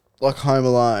home, like home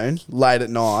alone, late at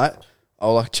night,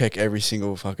 I'll like check every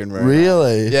single fucking room.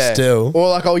 Really? Yeah. Still. Or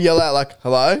like I'll yell out like,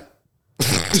 hello?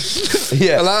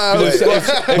 Yeah. Hello?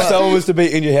 If someone was to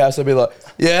be in your house, I'd be like,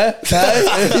 yeah,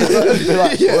 hey. Be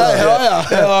like, Hey, how are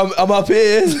you? yeah, I'm up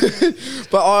here.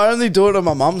 But I only do it at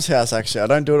my mum's house, actually. I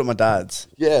don't do it at my dad's.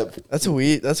 Yeah. That's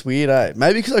weird, eh?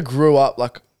 Maybe because I grew up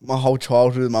like my whole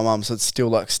childhood with my mum, so it's still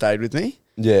like stayed with me.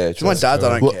 Yeah, So my dad's,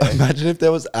 I don't Well, care. imagine if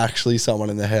there was actually someone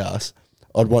in the house.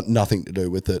 I'd want nothing to do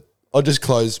with it. I'd just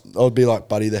close. I'd be like,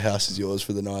 buddy, the house is yours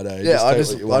for the night, eh? Yeah, I take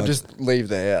just what you I want." just leave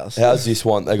the house. How's this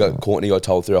one? Courtney got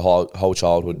told through a whole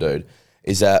childhood, dude.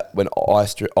 Is that when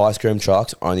ice cream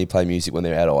trucks only play music when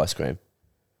they're out of ice cream?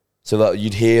 So that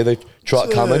you'd hear the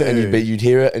truck coming and you'd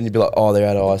hear it and you'd be like, oh, they're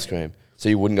out of ice cream. So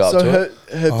you wouldn't go up So to her,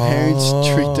 it. her parents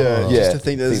tricked her just to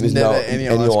think there's never any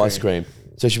ice cream.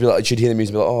 So she'd be like, she'd hear the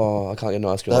music and be like, oh, I can't get an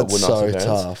ice cream. That's I wouldn't ask so her parents.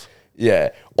 tough. Yeah.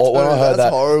 Or when Dude, I heard that's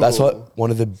that, horrible. that's what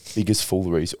one of the biggest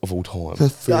fooleries of all time.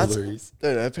 That's, dude,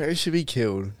 her parents should be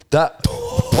killed. That.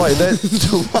 Wait,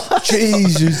 that.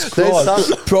 Jesus There's Christ.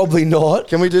 some- Probably not.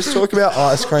 Can we just talk about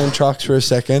ice cream trucks for a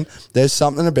second? There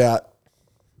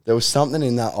was something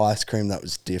in that ice cream that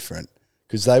was different,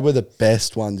 because they were the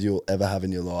best ones you'll ever have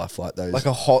in your life. Like those. Like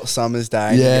a hot summer's day.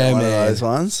 And Yeah, you get one man. of those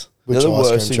ones. They're Which the ice worst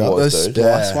cream thing truck? was, Those dude.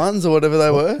 spice Yeah. ones or whatever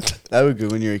they were. They were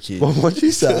good when you were a kid. What'd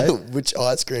you say? Which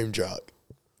ice cream truck?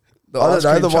 The I don't ice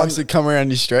know, cream the trucks ones- that come around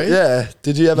your street. Yeah.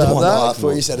 Did you ever have I that?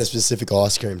 thought you said a specific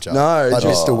ice cream truck. No, Like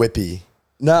just- Mr. Whippy.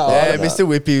 No. I Yeah, don't know. Mr.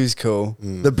 Whippy was cool.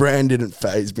 The brand didn't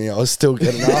phase me. I was still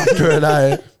getting after it,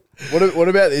 eh? What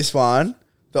about this one?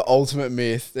 The ultimate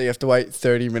myth that you have to wait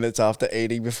 30 minutes after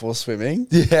eating before swimming.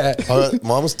 Yeah.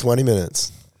 Mine was 20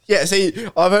 minutes. Yeah, see,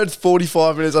 I've heard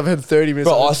 45 minutes, I've heard 30 minutes.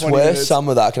 Bro, I've I heard 20 swear minutes. some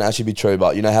of that can actually be true,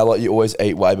 but you know how like you always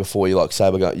eat way before you like say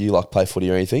you like play footy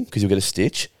or anything because you'll get a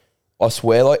stitch. I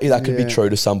swear like that could be Yeah. true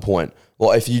to some point.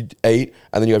 Like if you eat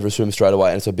and then you go for a swim straight away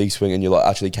and it's a big swing and you're like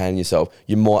actually canning yourself,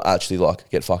 you might actually like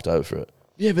get fucked over for it.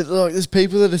 Yeah, but like, there's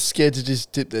people that are scared to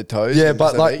just dip their toes. Yeah, in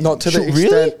but instead of like eating. not to the Sure,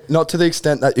 extent, really? not to the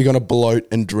extent that you're gonna bloat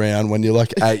and drown when you're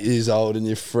like 8 years old and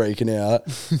you're freaking out.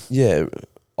 Yeah,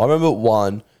 I remember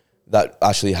one that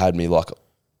actually had me like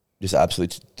just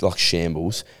absolutely like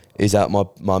shambles. Is that my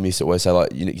mum used to always say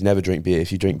like you never drink beer.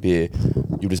 If you drink beer,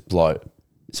 you'll just bloat.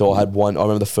 So I had one. I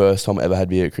remember the first time I ever had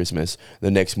beer at Christmas. The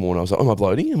next morning, I was like, "Am I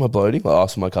bloating? Am I bloating?" Like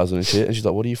asking my cousin and shit, and she's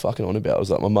like, "What are you fucking on about?" I was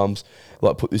like, "My mum's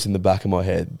like put this in the back of my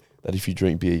head that if you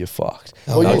drink beer, you're fucked."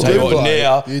 Well, And I'll you tell do what, bloat.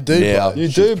 now. You do now, bloat. You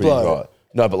she's do pretty bloat. right.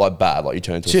 No, but like bad. Like you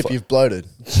turn into Chip, a you've bloated.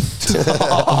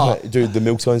 dude. The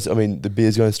milk's going. I mean, the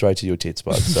beer's going straight to your tits,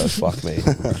 bud. So fuck me.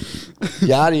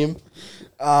 Got him.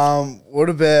 What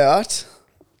about?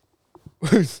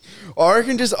 I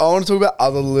reckon I want to talk about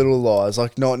other little lies,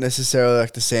 like not necessarily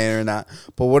like the Santa and that.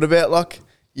 But what about like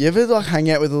you ever like hang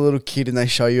out with a little kid and they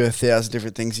show you 1,000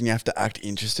 different things and you have to act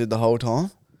interested the whole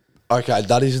time? Okay,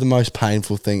 that is the most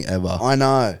painful thing ever. I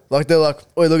know. Like they're like,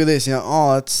 "Oh, look at this," you know,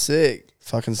 "Oh, that's sick."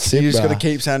 Fucking sick. You just got to bruh.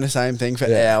 keep saying the same thing for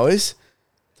Yeah. hours.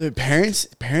 Dude, parents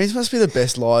must be the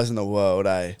best liars in the world,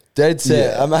 eh? Dead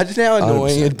set. Yeah. Imagine how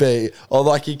annoying 100%. it'd be. Or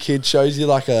like your kid shows you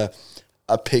like a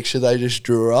picture they just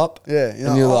drew up. Yeah,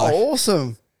 And you're like,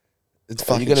 awesome. it's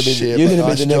fucking You're gonna be shit. you're but gonna be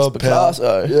nice the next job, pal.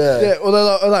 Picasso. Yeah. Yeah, or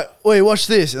they're like, "Wait, watch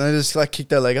this," and they just like kick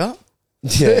their leg up.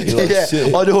 Yeah, you're like, Yeah,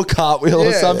 shit. I do a cartwheel or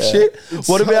Yeah. some Yeah. shit. It's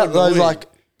What so about those annoying. like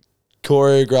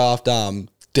choreographed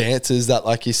dances that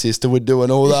like your sister would do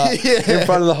and all that Yeah. in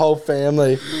front of the whole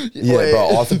family? Yeah, Wait.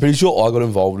 bro. I'm pretty sure I got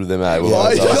involved with them. When I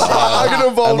was young. I get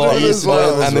involved And, like, with it as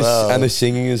well. and the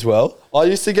singing as well. I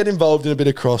used to get involved in a bit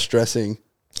of cross dressing,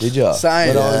 Did ya?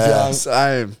 Same, When I was young.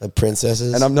 same. The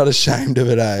princesses. and I'm not ashamed of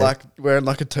it. Eh? Like wearing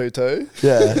like a tutu.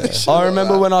 yeah, I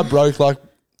remember when I broke like,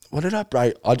 what did I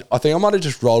break? I think I might have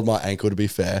just rolled my ankle. To be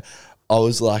fair, I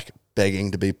was like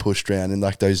begging to be pushed around in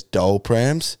like those doll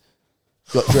prams.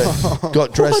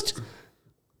 Got dressed.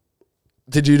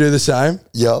 Did you do the same?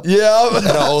 Yep. Yeah. And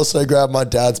I also grabbed my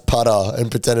dad's putter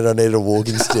and pretended I needed a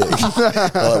walking stick.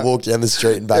 I walked down the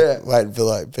street and back, waiting for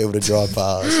like people to drive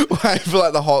past. Wait for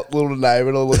like the hot little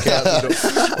neighbour to look out the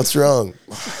door. What's wrong?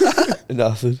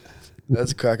 Nothing.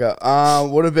 That's a cracker.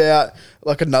 What about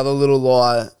like another little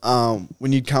lie?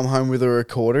 When you'd come home with a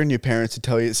recorder and your parents would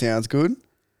tell you it sounds good.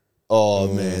 Oh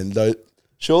man,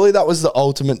 surely that was the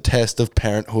ultimate test of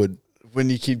parenthood. When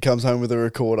your kid comes home with a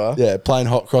recorder. Yeah, playing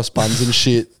hot cross buns and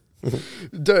shit.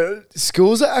 Dude,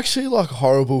 schools are actually like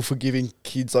horrible for giving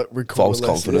kids like recorder False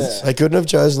lessons. confidence. They couldn't have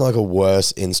chosen like a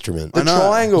worse instrument. The know.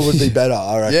 triangle would be better,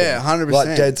 I reckon. Yeah, 100%.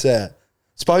 Like dead set.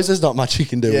 Suppose there's not much you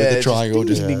can do Yeah, with the just triangle.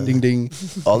 Just ding, ding, ding,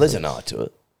 ding. Oh, there's an art to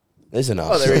it. There's an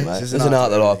art Oh, to there it, is. mate. There's There's an an art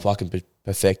art that to I fucking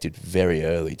perfected very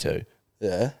early too.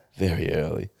 Yeah. Very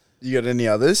early. You got any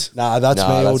others? Nah, that's Nah,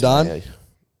 me all that's done. me.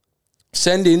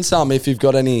 Send in some if you've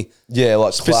got any Yeah,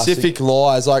 like specific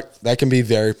lies. Like they can be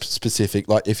very specific.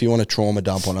 Like if you want to trauma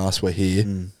dump on us, we're here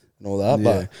and all that.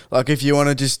 Yeah. Like if you want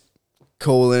to just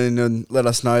call in and let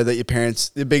us know that your parents,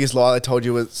 the biggest lie they told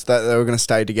you was that they were going to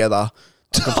stay together.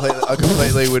 I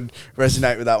completely would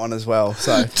resonate with that one as well.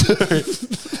 So,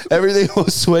 But everything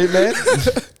was sweet, man.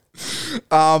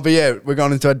 but yeah, we're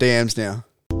going into our DMs now.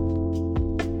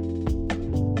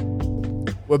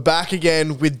 We're back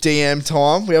again with DM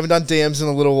time. We haven't done DMs in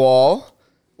a little while.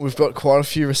 We've got quite a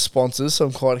few responses, so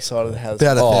I'm quite excited how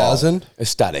About 1,000.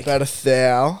 ecstatic. About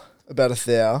a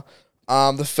thou.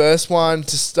 The first one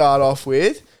to start off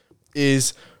with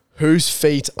is whose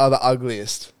feet are the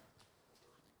ugliest?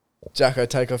 Jacko,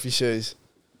 take off your shoes.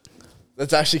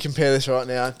 Let's actually compare this right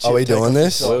now. Are we Chip, take doing off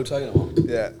this? your What socks. are you talking about?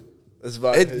 Yeah. Let's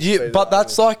vote whose feet are But the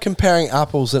that's like comparing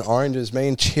apples and oranges. Me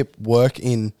and Chip work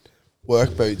in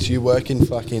work boots. You work in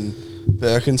fucking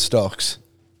Birkenstocks. ugliest.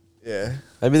 Yeah.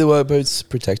 Maybe the work boots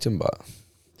protect him, but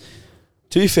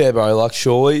to be fair, bro, like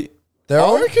surely, They're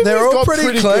I reckon they're we've all got pretty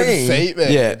good clean. feet,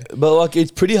 man. yeah, but like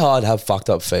it's pretty hard to have fucked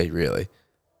up feet, really.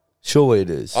 Surely it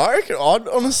is. I reckon I'd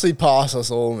honestly pass us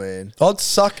all, man. I'd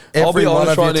suck I'll every be one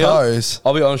honest of your right now. toes.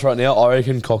 I'll be honest right now. I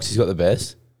reckon Coxie's got the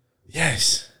best.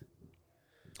 Yes.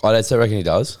 I dead set reckon he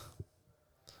does.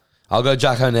 I'll go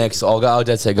Jacko next. I'll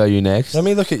dead set go you next. Let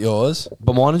me look at yours.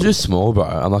 But mine are just small, bro.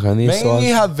 I'm like only a Me and you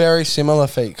size. have very similar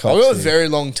feet, I've got Coxie. very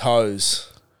long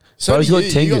toes. So Bro's do got you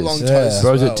got tingers. long Yeah. toes. as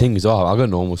Bro's well. got tingers. Oh, I got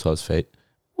normal size feet.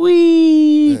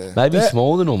 Wee. Maybe Yeah.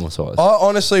 smaller than normal size. I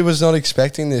honestly was not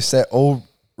expecting this. They're all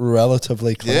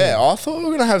relatively clean. Yeah, I thought we were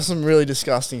going to have some really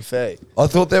disgusting feet. I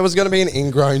thought there was going to be an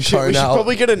ingrown We should toenail.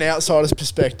 probably get an outsider's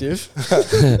perspective.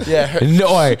 Yeah.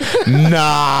 No,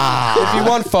 nah. If you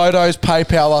want photos,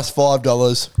 PayPal us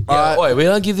 $5. Yeah, wait, we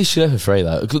don't give this shit out for free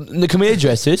though. Can we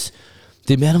address this?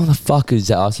 The amount of motherfuckers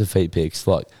that ask for feet pics,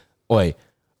 like, wait,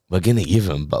 we're gonna give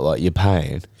them, but like you're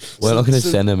paying. We're not gonna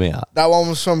send them out. That one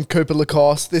was from Cooper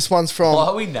Lacoste. This one's from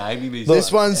are we naming these?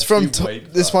 this one's from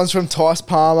Tice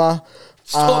Palmer.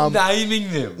 Stop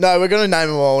naming them. No, we're going to name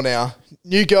them all now.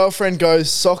 New girlfriend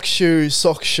goes sock shoe,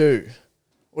 sock shoe.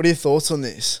 What are your thoughts on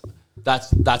this?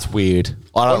 That's weird.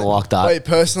 I don't like that. Wait,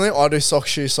 personally, I do sock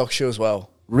shoe as well.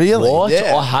 Really? What?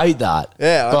 Yeah. I hate that.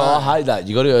 Yeah, I but know. I hate that.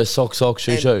 You got to go sock,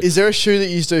 shoe, And shoe. is there a shoe that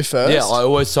you do first? Yeah, I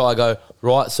always I go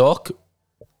right sock,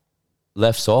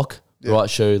 left sock, right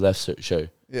shoe, left shoe.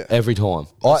 Yeah. Every time.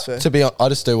 fair. To be honest, I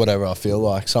just do whatever I feel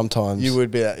like. Sometimes You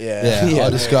would be that, yeah. Yeah, I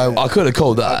just go. I could have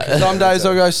called that. Some days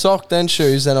I'll go sock, then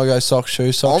shoes, then I'll go sock,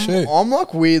 shoe, sock, shoe. I'm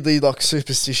like weirdly like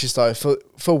superstitious though.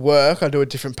 For work, I do a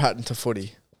different pattern to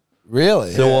footy.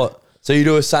 Really? So what? So you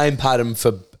do a same pattern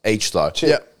for each though?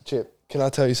 Yeah. Chip, can I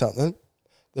tell you something?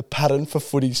 The pattern for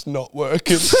footy's not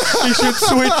working. He should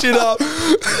switch it up.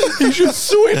 He should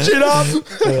switch it up.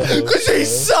 Because he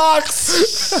sucks.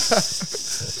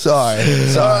 Sorry.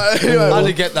 Anyway, I had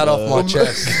to get that off my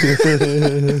chest.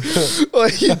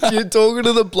 Like, you're talking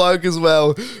to the bloke as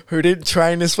well who didn't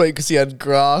train this week because he had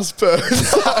grass burn.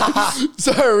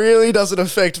 So it really doesn't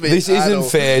affect me. This at isn't all.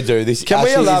 fair, dude. This Can we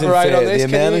actually isn't elaborate on fair. this? The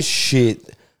Can amount you- of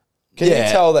shit. Can you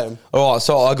tell them? All right,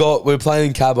 so we were playing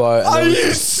in Cabo. And Are there was-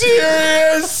 you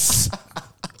serious?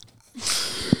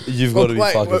 You've got to be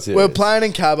Wait, fucking we're serious. playing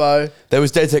in Cabo. There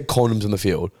was dead set condoms on the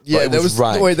field. Yeah, but it there was was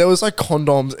rank. there was like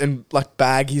condoms and like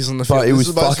baggies on the field. But it This was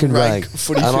is the most fucking rank.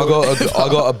 footy And I field.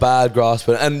 got a bad grasp.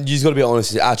 And you've got to be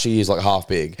honest, it actually is like half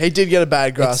big. He did get a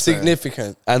bad grass. It's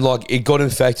significant. And like it got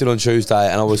infected on Tuesday,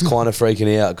 and I was kind of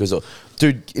freaking out because,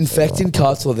 dude, infecting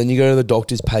cuts, or then you go to the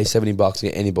doctors, pay $70 to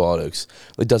get antibiotics.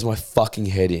 It does my fucking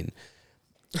head in.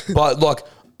 But like,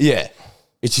 yeah,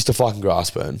 it's just a fucking grass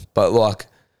burn. But like,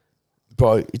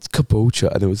 bro, it's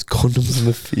kombucha, and there was condoms in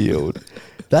the field.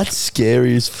 That's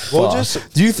scary as fuck. Well,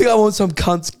 just- Do you think I want some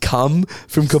cunts cum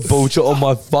from kombucha on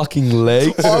my fucking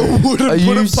legs? I wouldn't Are put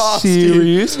you it past you.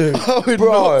 serious? I would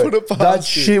Bro, not put it past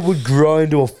that you. shit would grow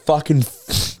into a fucking...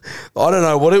 I don't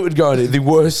know what it would grow into. The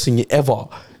worst thing ever.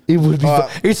 It would be...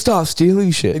 Alright. It'd start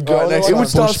stealing shit. It'd go next It one. would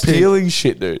start Bush pig. stealing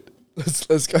shit, dude.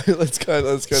 Let's go.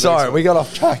 Sorry, we got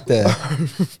off track there.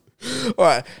 All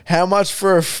right. How much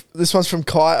for this one's from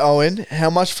Kai Owen. How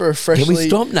much for a freshly? Can we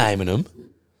stop naming them?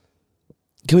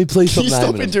 Can we please stop Can you naming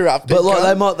stop them? interrupting, But like cunt?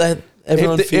 they might...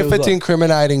 everyone If feels it's like,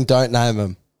 incriminating, don't name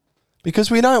them.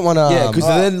 Because we don't want to. yeah, because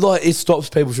then like it stops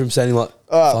people from saying like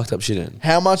fucked up shit in.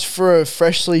 How much for a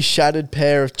freshly shattered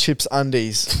pair of Chips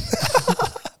undies?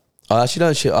 I actually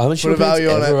don't shit. I haven't Put a shit value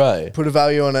on ever, it. eh? Put a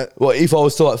value on it. Well, if I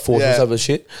was to like force Yeah. myself to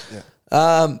shit,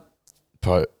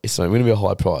 bro, it's not going to be a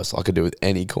high price. I could do with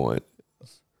any coin.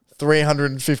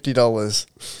 $350.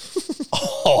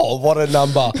 Oh, what a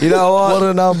number. You know what? What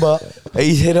a number.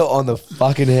 He's hit it on the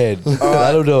fucking head.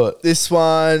 That'll do it. This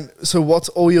one. So, what's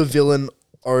all your villain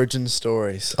origin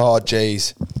stories? Oh,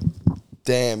 jeez.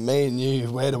 Damn, me and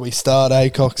you. Where do we start, eh,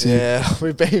 Coxie? Yeah,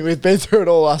 we've been through it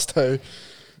all, us two.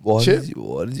 What Chip? did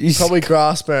you Probably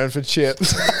grass burn for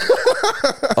Chips.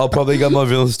 I'll probably got my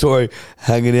villain story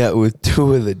hanging out with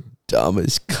two of the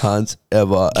dumbest cunts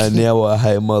ever, and now I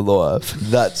hate my life.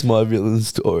 That's my villain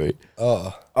story.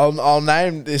 Oh. I'll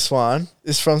name this one.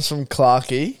 This one's from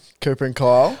Clarkey, Cooper and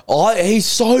Kyle. He's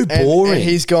so And, boring. and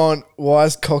he's gone, why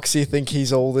does Coxie think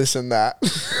he's all this and that?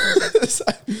 so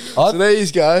there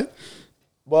you go.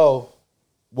 Well,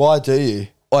 why do you?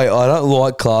 Wait, I don't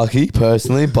like Clarkey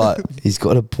personally, but he's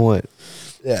got a point.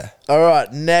 Yeah. All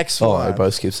right, next Oh, one. he bro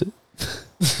skips it.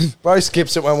 Bro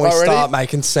skips it when we Right, ready? start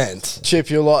making sense. Chip,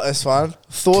 you'll like this one.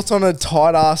 Thoughts on a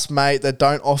tight ass mate that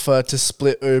don't offer to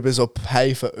split Ubers or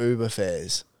pay for Uber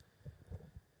fares?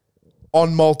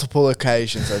 On multiple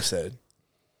occasions, I've said.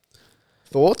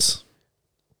 Thoughts?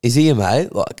 Is he your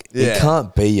mate? Like, Yeah. he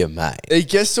can't be your mate. It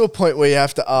gets to a point where you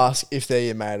have to ask if they're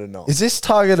your mate or not. Is this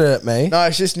targeted at me? No,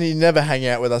 it's just you never hang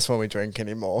out with us when we drink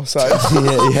anymore. So,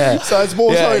 Yeah. so it's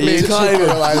more something me you and can't Chip even,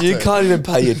 are related you to. can't even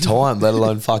pay your time, let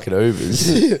alone fucking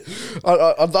Ubers.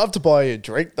 I'd love to buy you a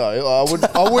drink though.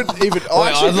 I wouldn't even.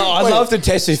 I'd love to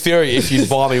test his theory if you'd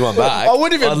buy me one back. I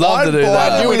wouldn't even I'd love to mind do buying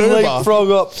that. you We an Uber. leapfrog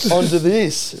up onto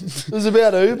this. It was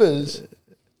about Ubers.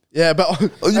 Yeah, but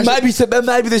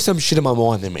Maybe there's some shit in my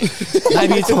mind then, man.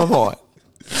 Maybe it's in my mind.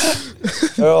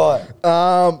 All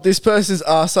right. this person's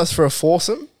asked us for a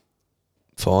foursome.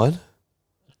 Fine.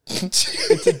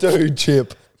 It's a dude,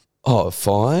 Chip. Oh,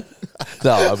 fine.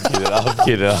 No, I'm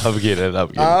kidding.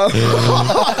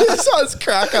 This one's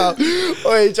cracker.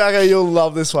 Wait, Jacko, you'll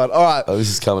love this one. All right. Oh, this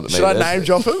is coming to me. Should I name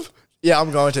drop him? Yeah,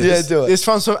 I'm going to. Yeah, This- do it. This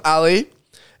one's from Ali,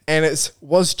 and it's,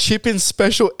 was Chip in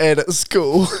special ed at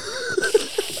school?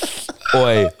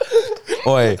 Oi.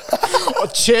 Oh,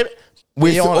 Chip,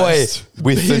 With, be honest.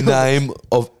 with the name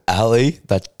of Ali,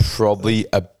 that's probably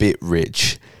a bit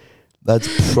rich.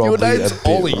 That's probably a name's bit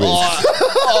Ollie. rich.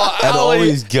 And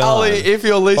Ollie's gone. Ali, if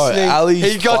you're listening,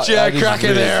 Ali's he got you a that is cracker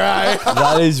rich. there, eh?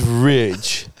 That is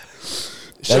rich.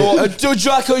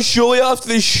 Jacko, surely after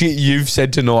this shit you've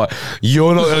said tonight,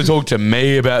 you're not going to talk to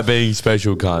me about being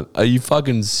special, cunt. Are you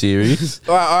fucking serious?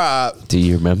 All right. Do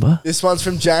you remember? This one's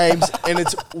from James, and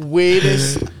it's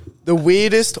the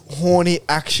weirdest horny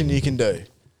action you can do.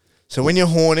 So when you're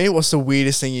horny, what's the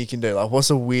weirdest thing you can do? Like, what's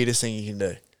the weirdest thing you can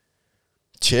do?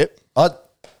 Chip?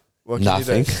 What can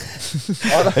Nothing. you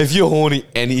do? If you're horny,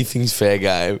 anything's fair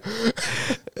game.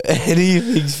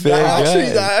 Anything's fair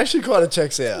game. That actually kind of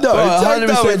checks out. No, Bro, take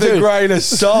that 100%, with a dude. grain of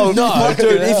salt. No, Fucking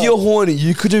dude, if hell. you're horny,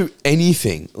 you could do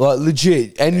anything. Like,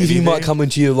 legit. Anything might come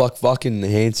into you, like fucking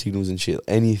hand signals and shit.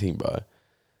 Anything, bro.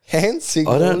 hand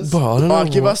signals. I don't know.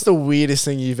 Give what- us the weirdest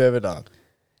thing you've ever done.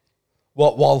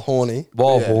 What, while horny?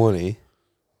 While Yeah. horny.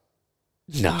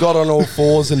 Nah. Got on all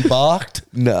fours and barked?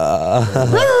 Nah.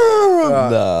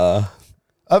 Nah.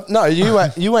 No,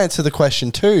 you answer the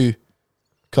question too,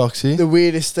 Coxie. The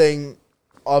weirdest thing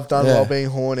I've done Yeah. while being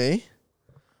horny.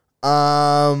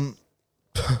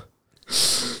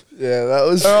 Yeah, that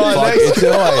was.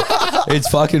 It's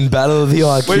fucking battle of the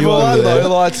IQ. We've all over had there.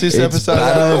 lowlights this It's episode.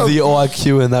 battle of the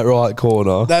IQ in that right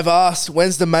corner. They've asked,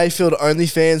 when's the Mayfield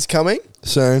OnlyFans coming?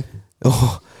 Soon.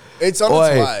 Oh, It's on its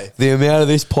oi, way. the amount of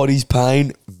this potty's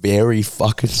pain, very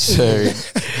fucking soon.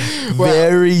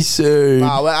 Very soon.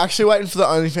 We're actually waiting for the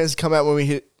OnlyFans to come out when we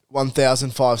hit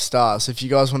 1,005 stars. So if you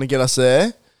guys want to get us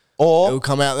there, it'll Or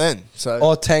come out then. So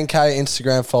 10K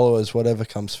Instagram followers, whatever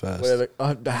comes first. whatever.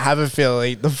 I have a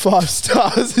feeling the 5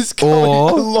 stars is coming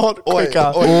Or- a lot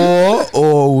quicker.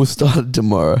 Or we'll start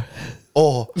tomorrow.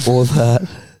 Or Or that.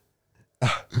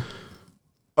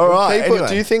 All right. People, Anyway.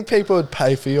 do you think people would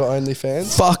pay for your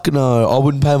OnlyFans? Fuck no, I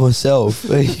wouldn't pay myself.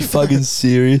 Are you fucking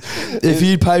serious? If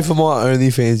you pay for my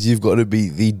OnlyFans, you've got to be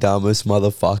the dumbest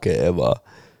motherfucker ever.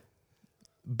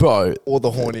 Bro, Or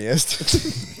the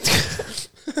horniest.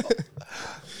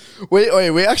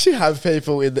 We actually have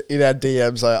people in our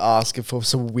DMs like asking for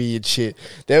some weird shit.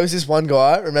 There was this one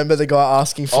guy. Remember the guy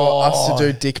asking for us to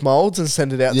do dick molds and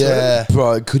send it out to him? Yeah.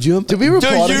 bro, could you? Did we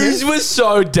reply to Dude, him? you were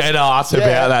so dead ass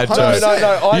about that, 100%. dude.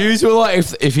 No, Yous were like,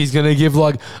 if he's gonna give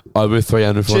like over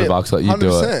 300, 400 bucks, like you do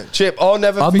it. 100%. Chip, I'll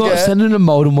never I'm forget. not sending a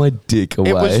mold of my dick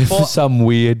away was for some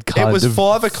weird kind It was of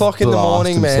 5 o'clock in the blast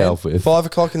morning, man. himself with. 5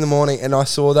 o'clock in the morning, and I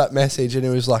saw that message, and it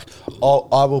was like, "Oh,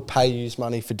 I will pay you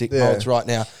money for dick Yeah. molds right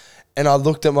now." And I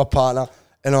looked at my partner,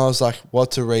 and I was like,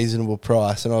 "What's a reasonable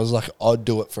price?" And I was like, "I'd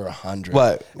do it for 100."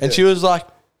 Wait, and she was like,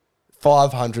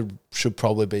 500 should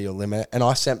probably be your limit. And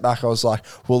I sent back, I was like,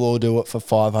 "We'll all do it for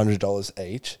 $500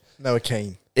 each." They were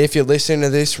keen. If you're listening to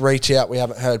this, reach out. We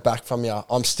haven't heard back from you.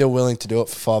 I'm still willing to do it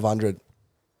for 500.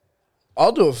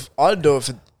 I'd do it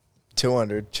for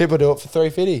 200. Chip will do it for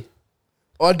 350.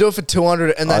 I'd do it for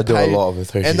 200, and they I'd do a pay, lot of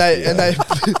it, and they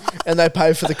and they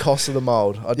pay for the cost of the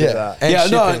mold. I'd do that. And yeah,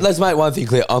 no, shipping. let's make one thing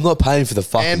clear. I'm not paying for the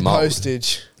fucking And mold.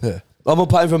 postage. Yeah. I'm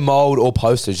not paying for mold or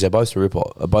postage. They're both a rip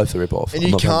off. Both a rip off. And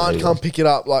you can't come pick it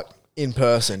up like in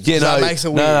person. Yeah, So no, that makes it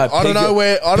no, weird. no, I don't know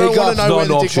where. I don't want to know where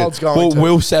the dick mold's going.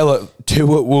 We'll sell it to.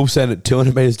 We'll send it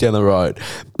 200 meters down the road,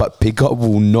 but pickup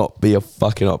will not be a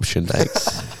fucking option.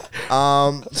 Thanks.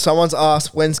 Someone's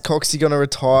asked, when's Coxie gonna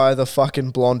retire the fucking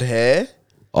blonde hair?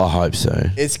 I hope so.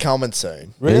 It's coming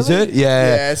soon. Is it?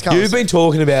 Yeah. Yeah, it's coming You've been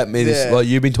talking about me. This, Yeah. like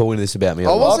you've been talking this about me. a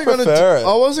I lot. wasn't gonna. prefer it.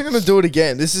 I wasn't gonna do it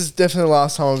again. This is definitely the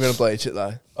last time I'm gonna bleach it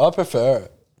though. I prefer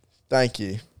it. Thank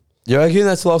you. You reckon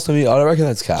that's the last time? I don't reckon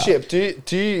that's cat. Chip,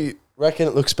 do you reckon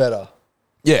it looks better?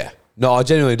 Yeah. No, I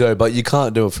genuinely do, but you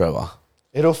can't do it forever.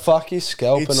 It'll fuck your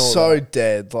scalp and all It's so that.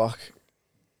 dead. Like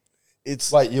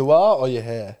it's Wait, you are or your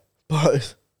hair?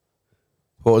 both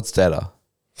Well, it's deader.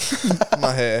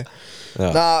 my hair.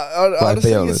 Yeah. Nah, I Like, just be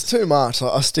think honest. it's too much.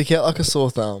 Like, I stick out like a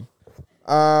sore thumb.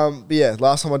 But yeah,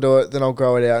 last time I do it, then I'll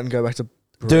grow it out and go back to.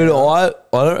 Dude, brown.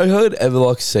 I don't reckon I'd ever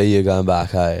like see you going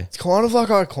back. Hey, It's kind of like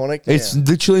iconic. Now. it's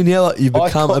literally now like you've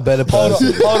become a better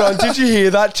person. Hold on. Did you hear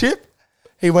that, Chip?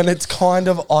 He went, it's kind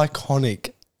of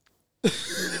iconic. I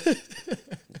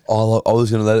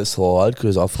was gonna let it slide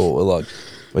because I thought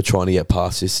we're trying to get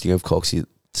past this thing of Coxie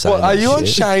saying. What, are that you on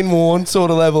shit. Shane Warne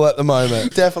sort of level at the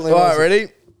moment? Definitely. All right, wasn't. ready?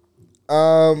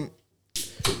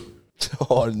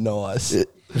 Oh, nice.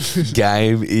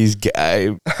 Game is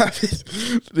game.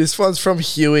 This one's from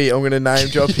Huey. I'm going to name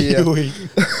drop here. Huey.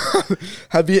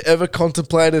 Have you ever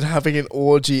contemplated having an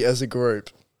orgy as a group?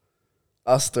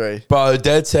 Us three. Bro,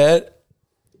 dead set.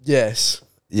 Yes.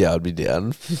 Yeah, I'd be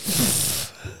down.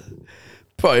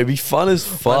 Bro, it'd be fun as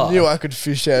fuck. I knew I could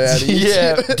fish that out of you.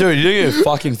 Yeah. Dude, you don't get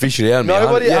fucking fish it out of me.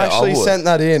 Nobody Yeah, I actually would. sent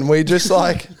that in. We just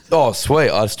like, Oh,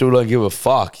 sweet. I still don't give a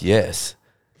fuck. Yes.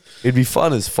 It'd be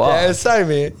fun as fuck. yeah, same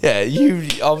here. Yeah,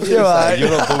 I'm gonna You're say, right. you're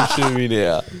not bullshitting me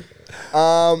now.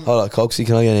 Hold on, Coxie,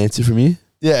 can I get an answer from you?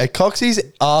 Yeah, Coxie's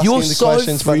asking You're the so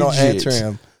questions but not frigid. answering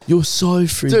them. You're so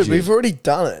frigid. Dude, we've already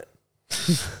done it.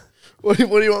 What do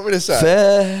you want me to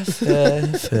say?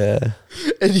 fair.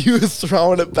 And you were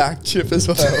throwing it back, Chip, as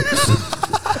well.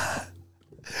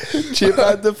 Chip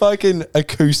had the fucking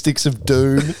acoustics of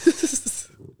doom.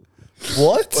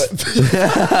 What?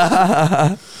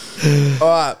 All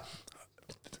right.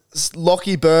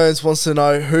 Lockie Burns wants to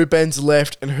know who bends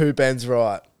left and who bends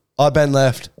right. I bend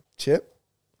left. Chip?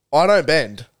 I don't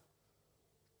bend.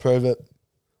 Prove it.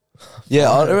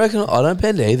 Yeah, I reckon I don't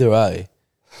bend either way.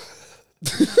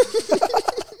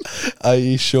 Are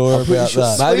you sure about sure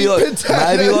that? Maybe Sweet like a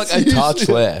potatoes touch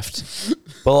usually. left,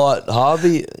 but like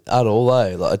hardly at all.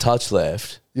 Like a touch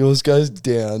left. Yours goes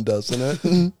down, doesn't it?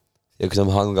 Yeah, because I'm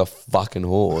hung like a fucking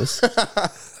horse. All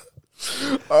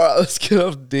right, let's get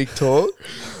off dick talk.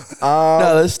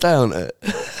 No, let's stay on it.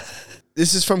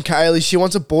 This is from Kaylee. She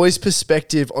wants a boy's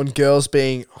perspective on girls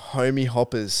being homie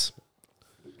hoppers.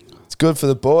 It's good for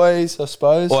the boys, I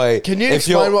suppose. Wait, Can you if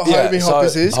explain you're- what homie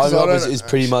hoppers is? 'Cause Homie I hoppers don't- is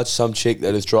pretty much some chick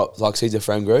that has dropped, like sees a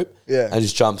friend group, Yeah. and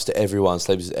just jumps to everyone,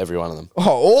 sleeps with every one of them.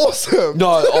 Oh, awesome.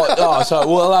 No, so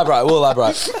we'll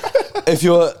elaborate.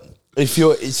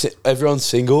 If everyone's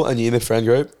single and you're in the friend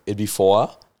group, it'd be fire.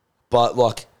 But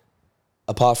like,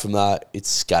 apart from that, it's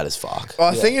scat as fuck.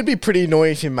 I think it'd be pretty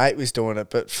annoying if your mate was doing it,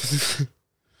 but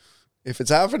if it's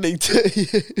happening to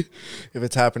you,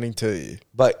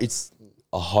 But it's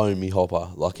a homie hopper.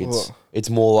 Like What? it's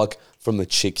more like from the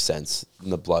chick sense than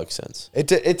the bloke sense.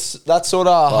 It's that's sort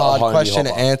of a Like a hard homie question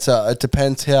to hopper. answer. It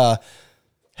depends how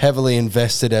heavily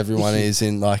invested everyone is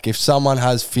in. Like, if someone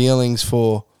has feelings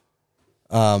for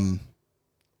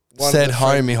said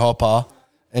homie Hopper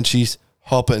and she's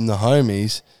hopping the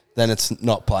homies, then it's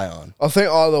not play on. I think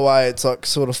either way, it's like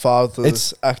sort of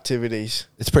fatherless activities.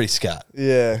 It's pretty scat,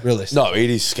 Yeah. realistic. No, it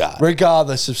is scat.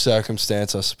 Regardless of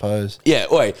circumstance, I suppose. Yeah,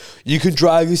 wait. You can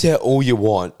drag this out all you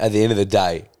want. At the end of the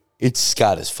day, it's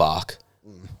scat as fuck.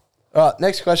 All right,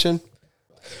 next question.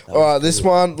 All right, this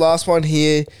one, last one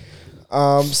here.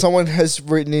 Someone has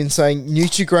written in saying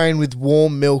Nutri-Grain with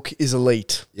warm milk is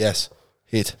elite. Yes,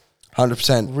 hit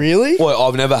 100%. Really? Well,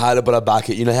 I've never had it, but I back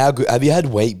it. You know how good? Have you had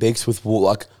Wheat Bix with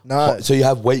like? No. Hot, so you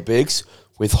have Wheat Bix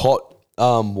with hot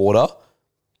water,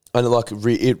 and it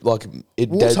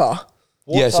Water?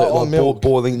 Yeah, so or like milk?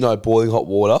 boiling hot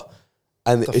water,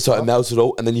 and it melts it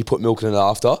all, and then you put milk in it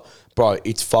after, bro.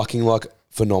 It's fucking like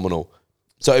phenomenal.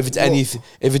 So if it's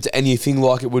anything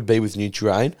like it would be with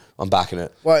Nutri-Grain, I'm backing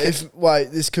it.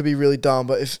 Wait, this could be really dumb,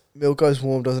 but if milk goes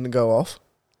warm, doesn't it go off?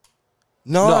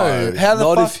 No, how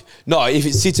the fuck? If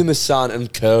it sits in the sun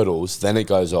and curdles, then it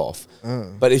goes off.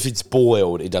 But if it's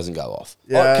boiled, it doesn't go off.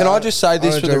 Oh, can I just say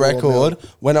this don't for the drink warm record?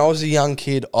 When I was a young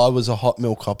kid, I was a hot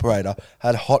milk operator.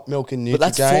 Had hot milk and Nutri-Grain,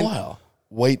 But that's fire.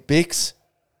 Wheat Bix,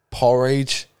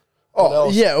 porridge.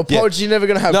 Oh, yeah. Well, porridge, you're never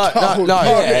going to have cold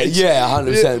porridge. Yeah,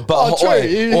 100%. But true.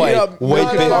 You heat up Wheat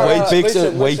milk and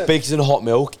Bix and hot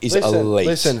milk is elite.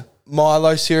 Listen,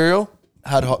 Milo cereal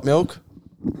had hot milk.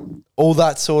 All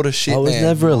that sort of shit,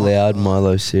 man. allowed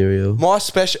Milo cereal. My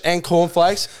special, and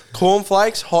cornflakes,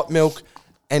 hot milk,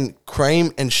 and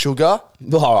cream and sugar.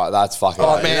 All right, that's fucking. Oh,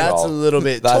 out man, of That's a control. little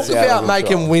bit. That's Talk out of about making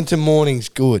control. winter mornings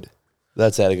good.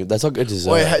 That's out of good. That's like a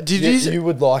dessert. Wait, did you? You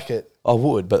would like it. I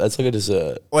would, but that's like a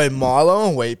dessert. Wait, Milo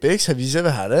and Wheat Bix. Have you ever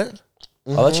had it?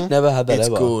 I've actually never had that It's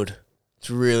ever. good. It's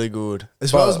really good.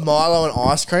 As well as Milo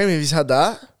and ice cream. Have you had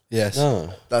that? Yes.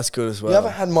 No. That's good as well. You ever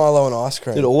had Milo and ice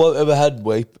cream? Dude, all I've ever had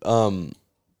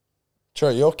True,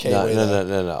 you're Kiwi.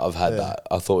 No. I've had that.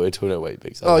 I thought we were talking about Wheat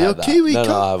Bix. Oh, I've you're had that. Kiwi, No,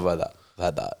 cunt. I've had that. I've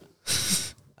had that.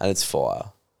 And it's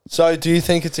fire. So, do you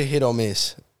think it's a hit or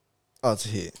miss? Oh, it's a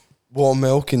hit. Warm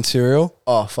milk and cereal?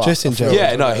 Oh, fuck. Just in I forgot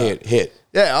general. Yeah, no, hit.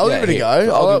 Yeah, I'll give it a hit.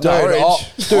 go. I'll Dude,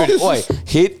 orange. dude, wait,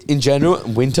 hit in general,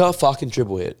 winter, fucking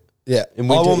triple hit. Yeah. In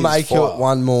I winter will is make fire. it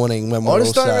one morning when we're I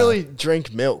just all don't sad. really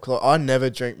drink milk. Like, I never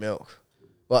drink milk.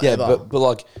 Like, Yeah, ever. but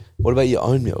like, what about your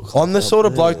own milk? I'm the sort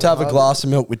of bloke to have a glass of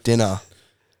milk with dinner.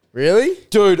 Really?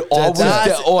 Dude, I was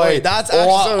That's- that. wait, that's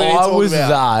actually something we need to I talk was about.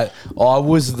 that. I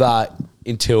was that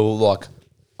until like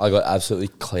I got absolutely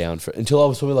clowned for it. Until I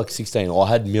was probably like 16. I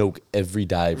had milk every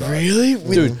day, bro. Really?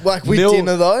 Dude, like with milk-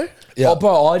 dinner though? Yeah. Oh,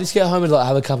 bro, I just get home and like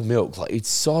have a cup of milk. Like it's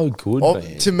so good, Oh,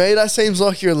 man. to me, that seems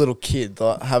like you're a little kid,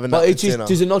 like having that But with it just dinner.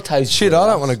 does it not taste Shit, good I don't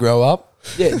enough? want to grow up.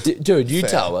 Yeah, dude, you Fair.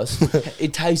 tell us.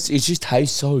 It just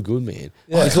tastes so good, man.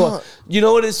 Yeah. It's like, you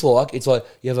know what it's like? It's like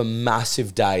you have a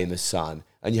massive day in the sun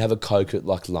and you have a Coke at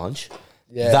like lunch.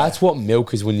 Yeah. That's what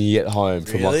milk is when you get home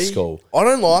from like Really? school. I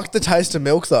don't like the taste of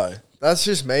milk though. That's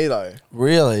just me though.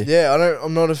 Really? Yeah,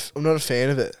 I'm not a fan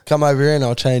of it. Come over here and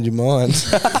I'll change your mind.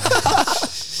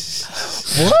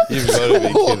 You've got to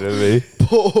be kidding me.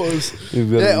 Pause.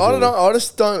 Yeah, I don't know. I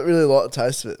just don't really like the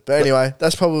taste of it. But anyway,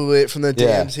 that's probably it from the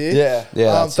Yeah. DMs here. Yeah.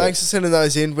 Yeah, that's thanks for sending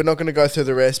those in. We're not going to go through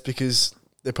the rest because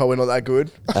they're probably not that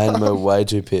good. And we're way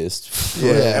too pissed.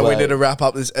 Yeah, and we Way- need to wrap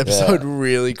up this episode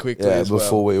really quickly Yeah, as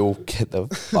before well. we all get the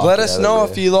fuck Let us out know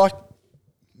of if here. you like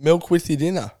milk with your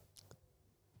dinner.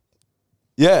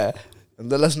 Yeah. And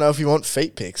let us know if you want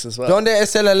feet pics as well. Donde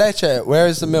es la leche? Where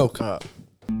is the milk? Alright.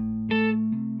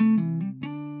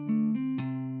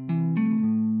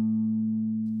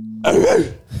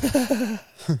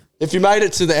 If you made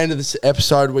it to the end of this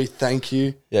episode, we thank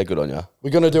you. Yeah, good on you.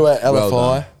 We're going to do our Well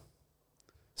LFI. done.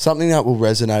 Something that will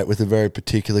resonate with a very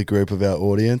particular group of our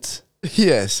audience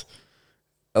Yes.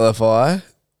 LFI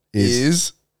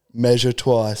is measure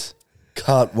twice,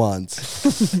 cut once.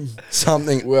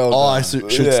 Something Well I done.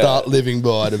 should Yeah. start living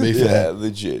by, to be Yeah, fair.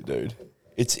 legit, dude.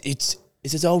 It's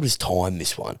as old as time,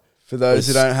 this one. for those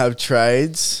who don't have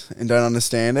trades and don't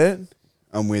understand it.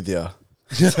 I'm with you.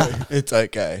 It's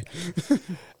okay.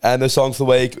 And the song for the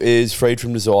week is Freed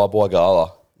from Desire by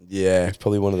Gala. Yeah. It's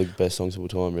probably one of the best songs of all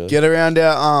time, really. Get around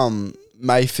our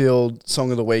Mayfield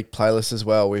Song of the Week playlist as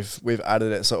well. We've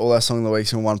added it. So all our Song of the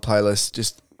Weeks in one playlist.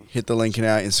 Just hit the link in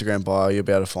our Instagram bio. You'll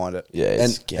be able to find it. Yeah,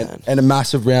 it's gang. And a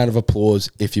massive round of applause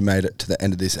if you made it to the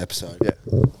end of this episode. Yeah.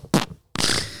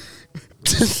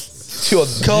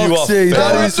 Coxie,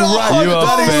 that is right.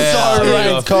 That is so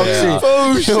rank, Coxie.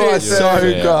 You are so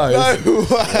gross. No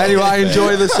way. Anyway,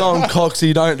 enjoy the song,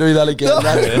 Coxie. Don't do that again.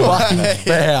 That's fucking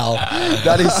foul.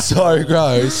 That is so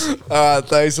gross. All right,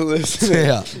 thanks for listening.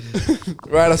 Yeah.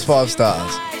 Rate us 5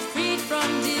 stars. Freed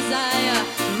from desire,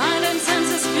 mind and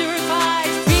senses purified,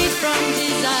 freed from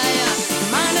desire,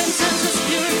 mind and senses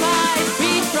purified,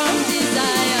 freed from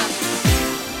desire.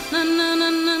 Na na na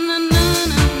na na na na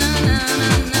na na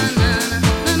na na na.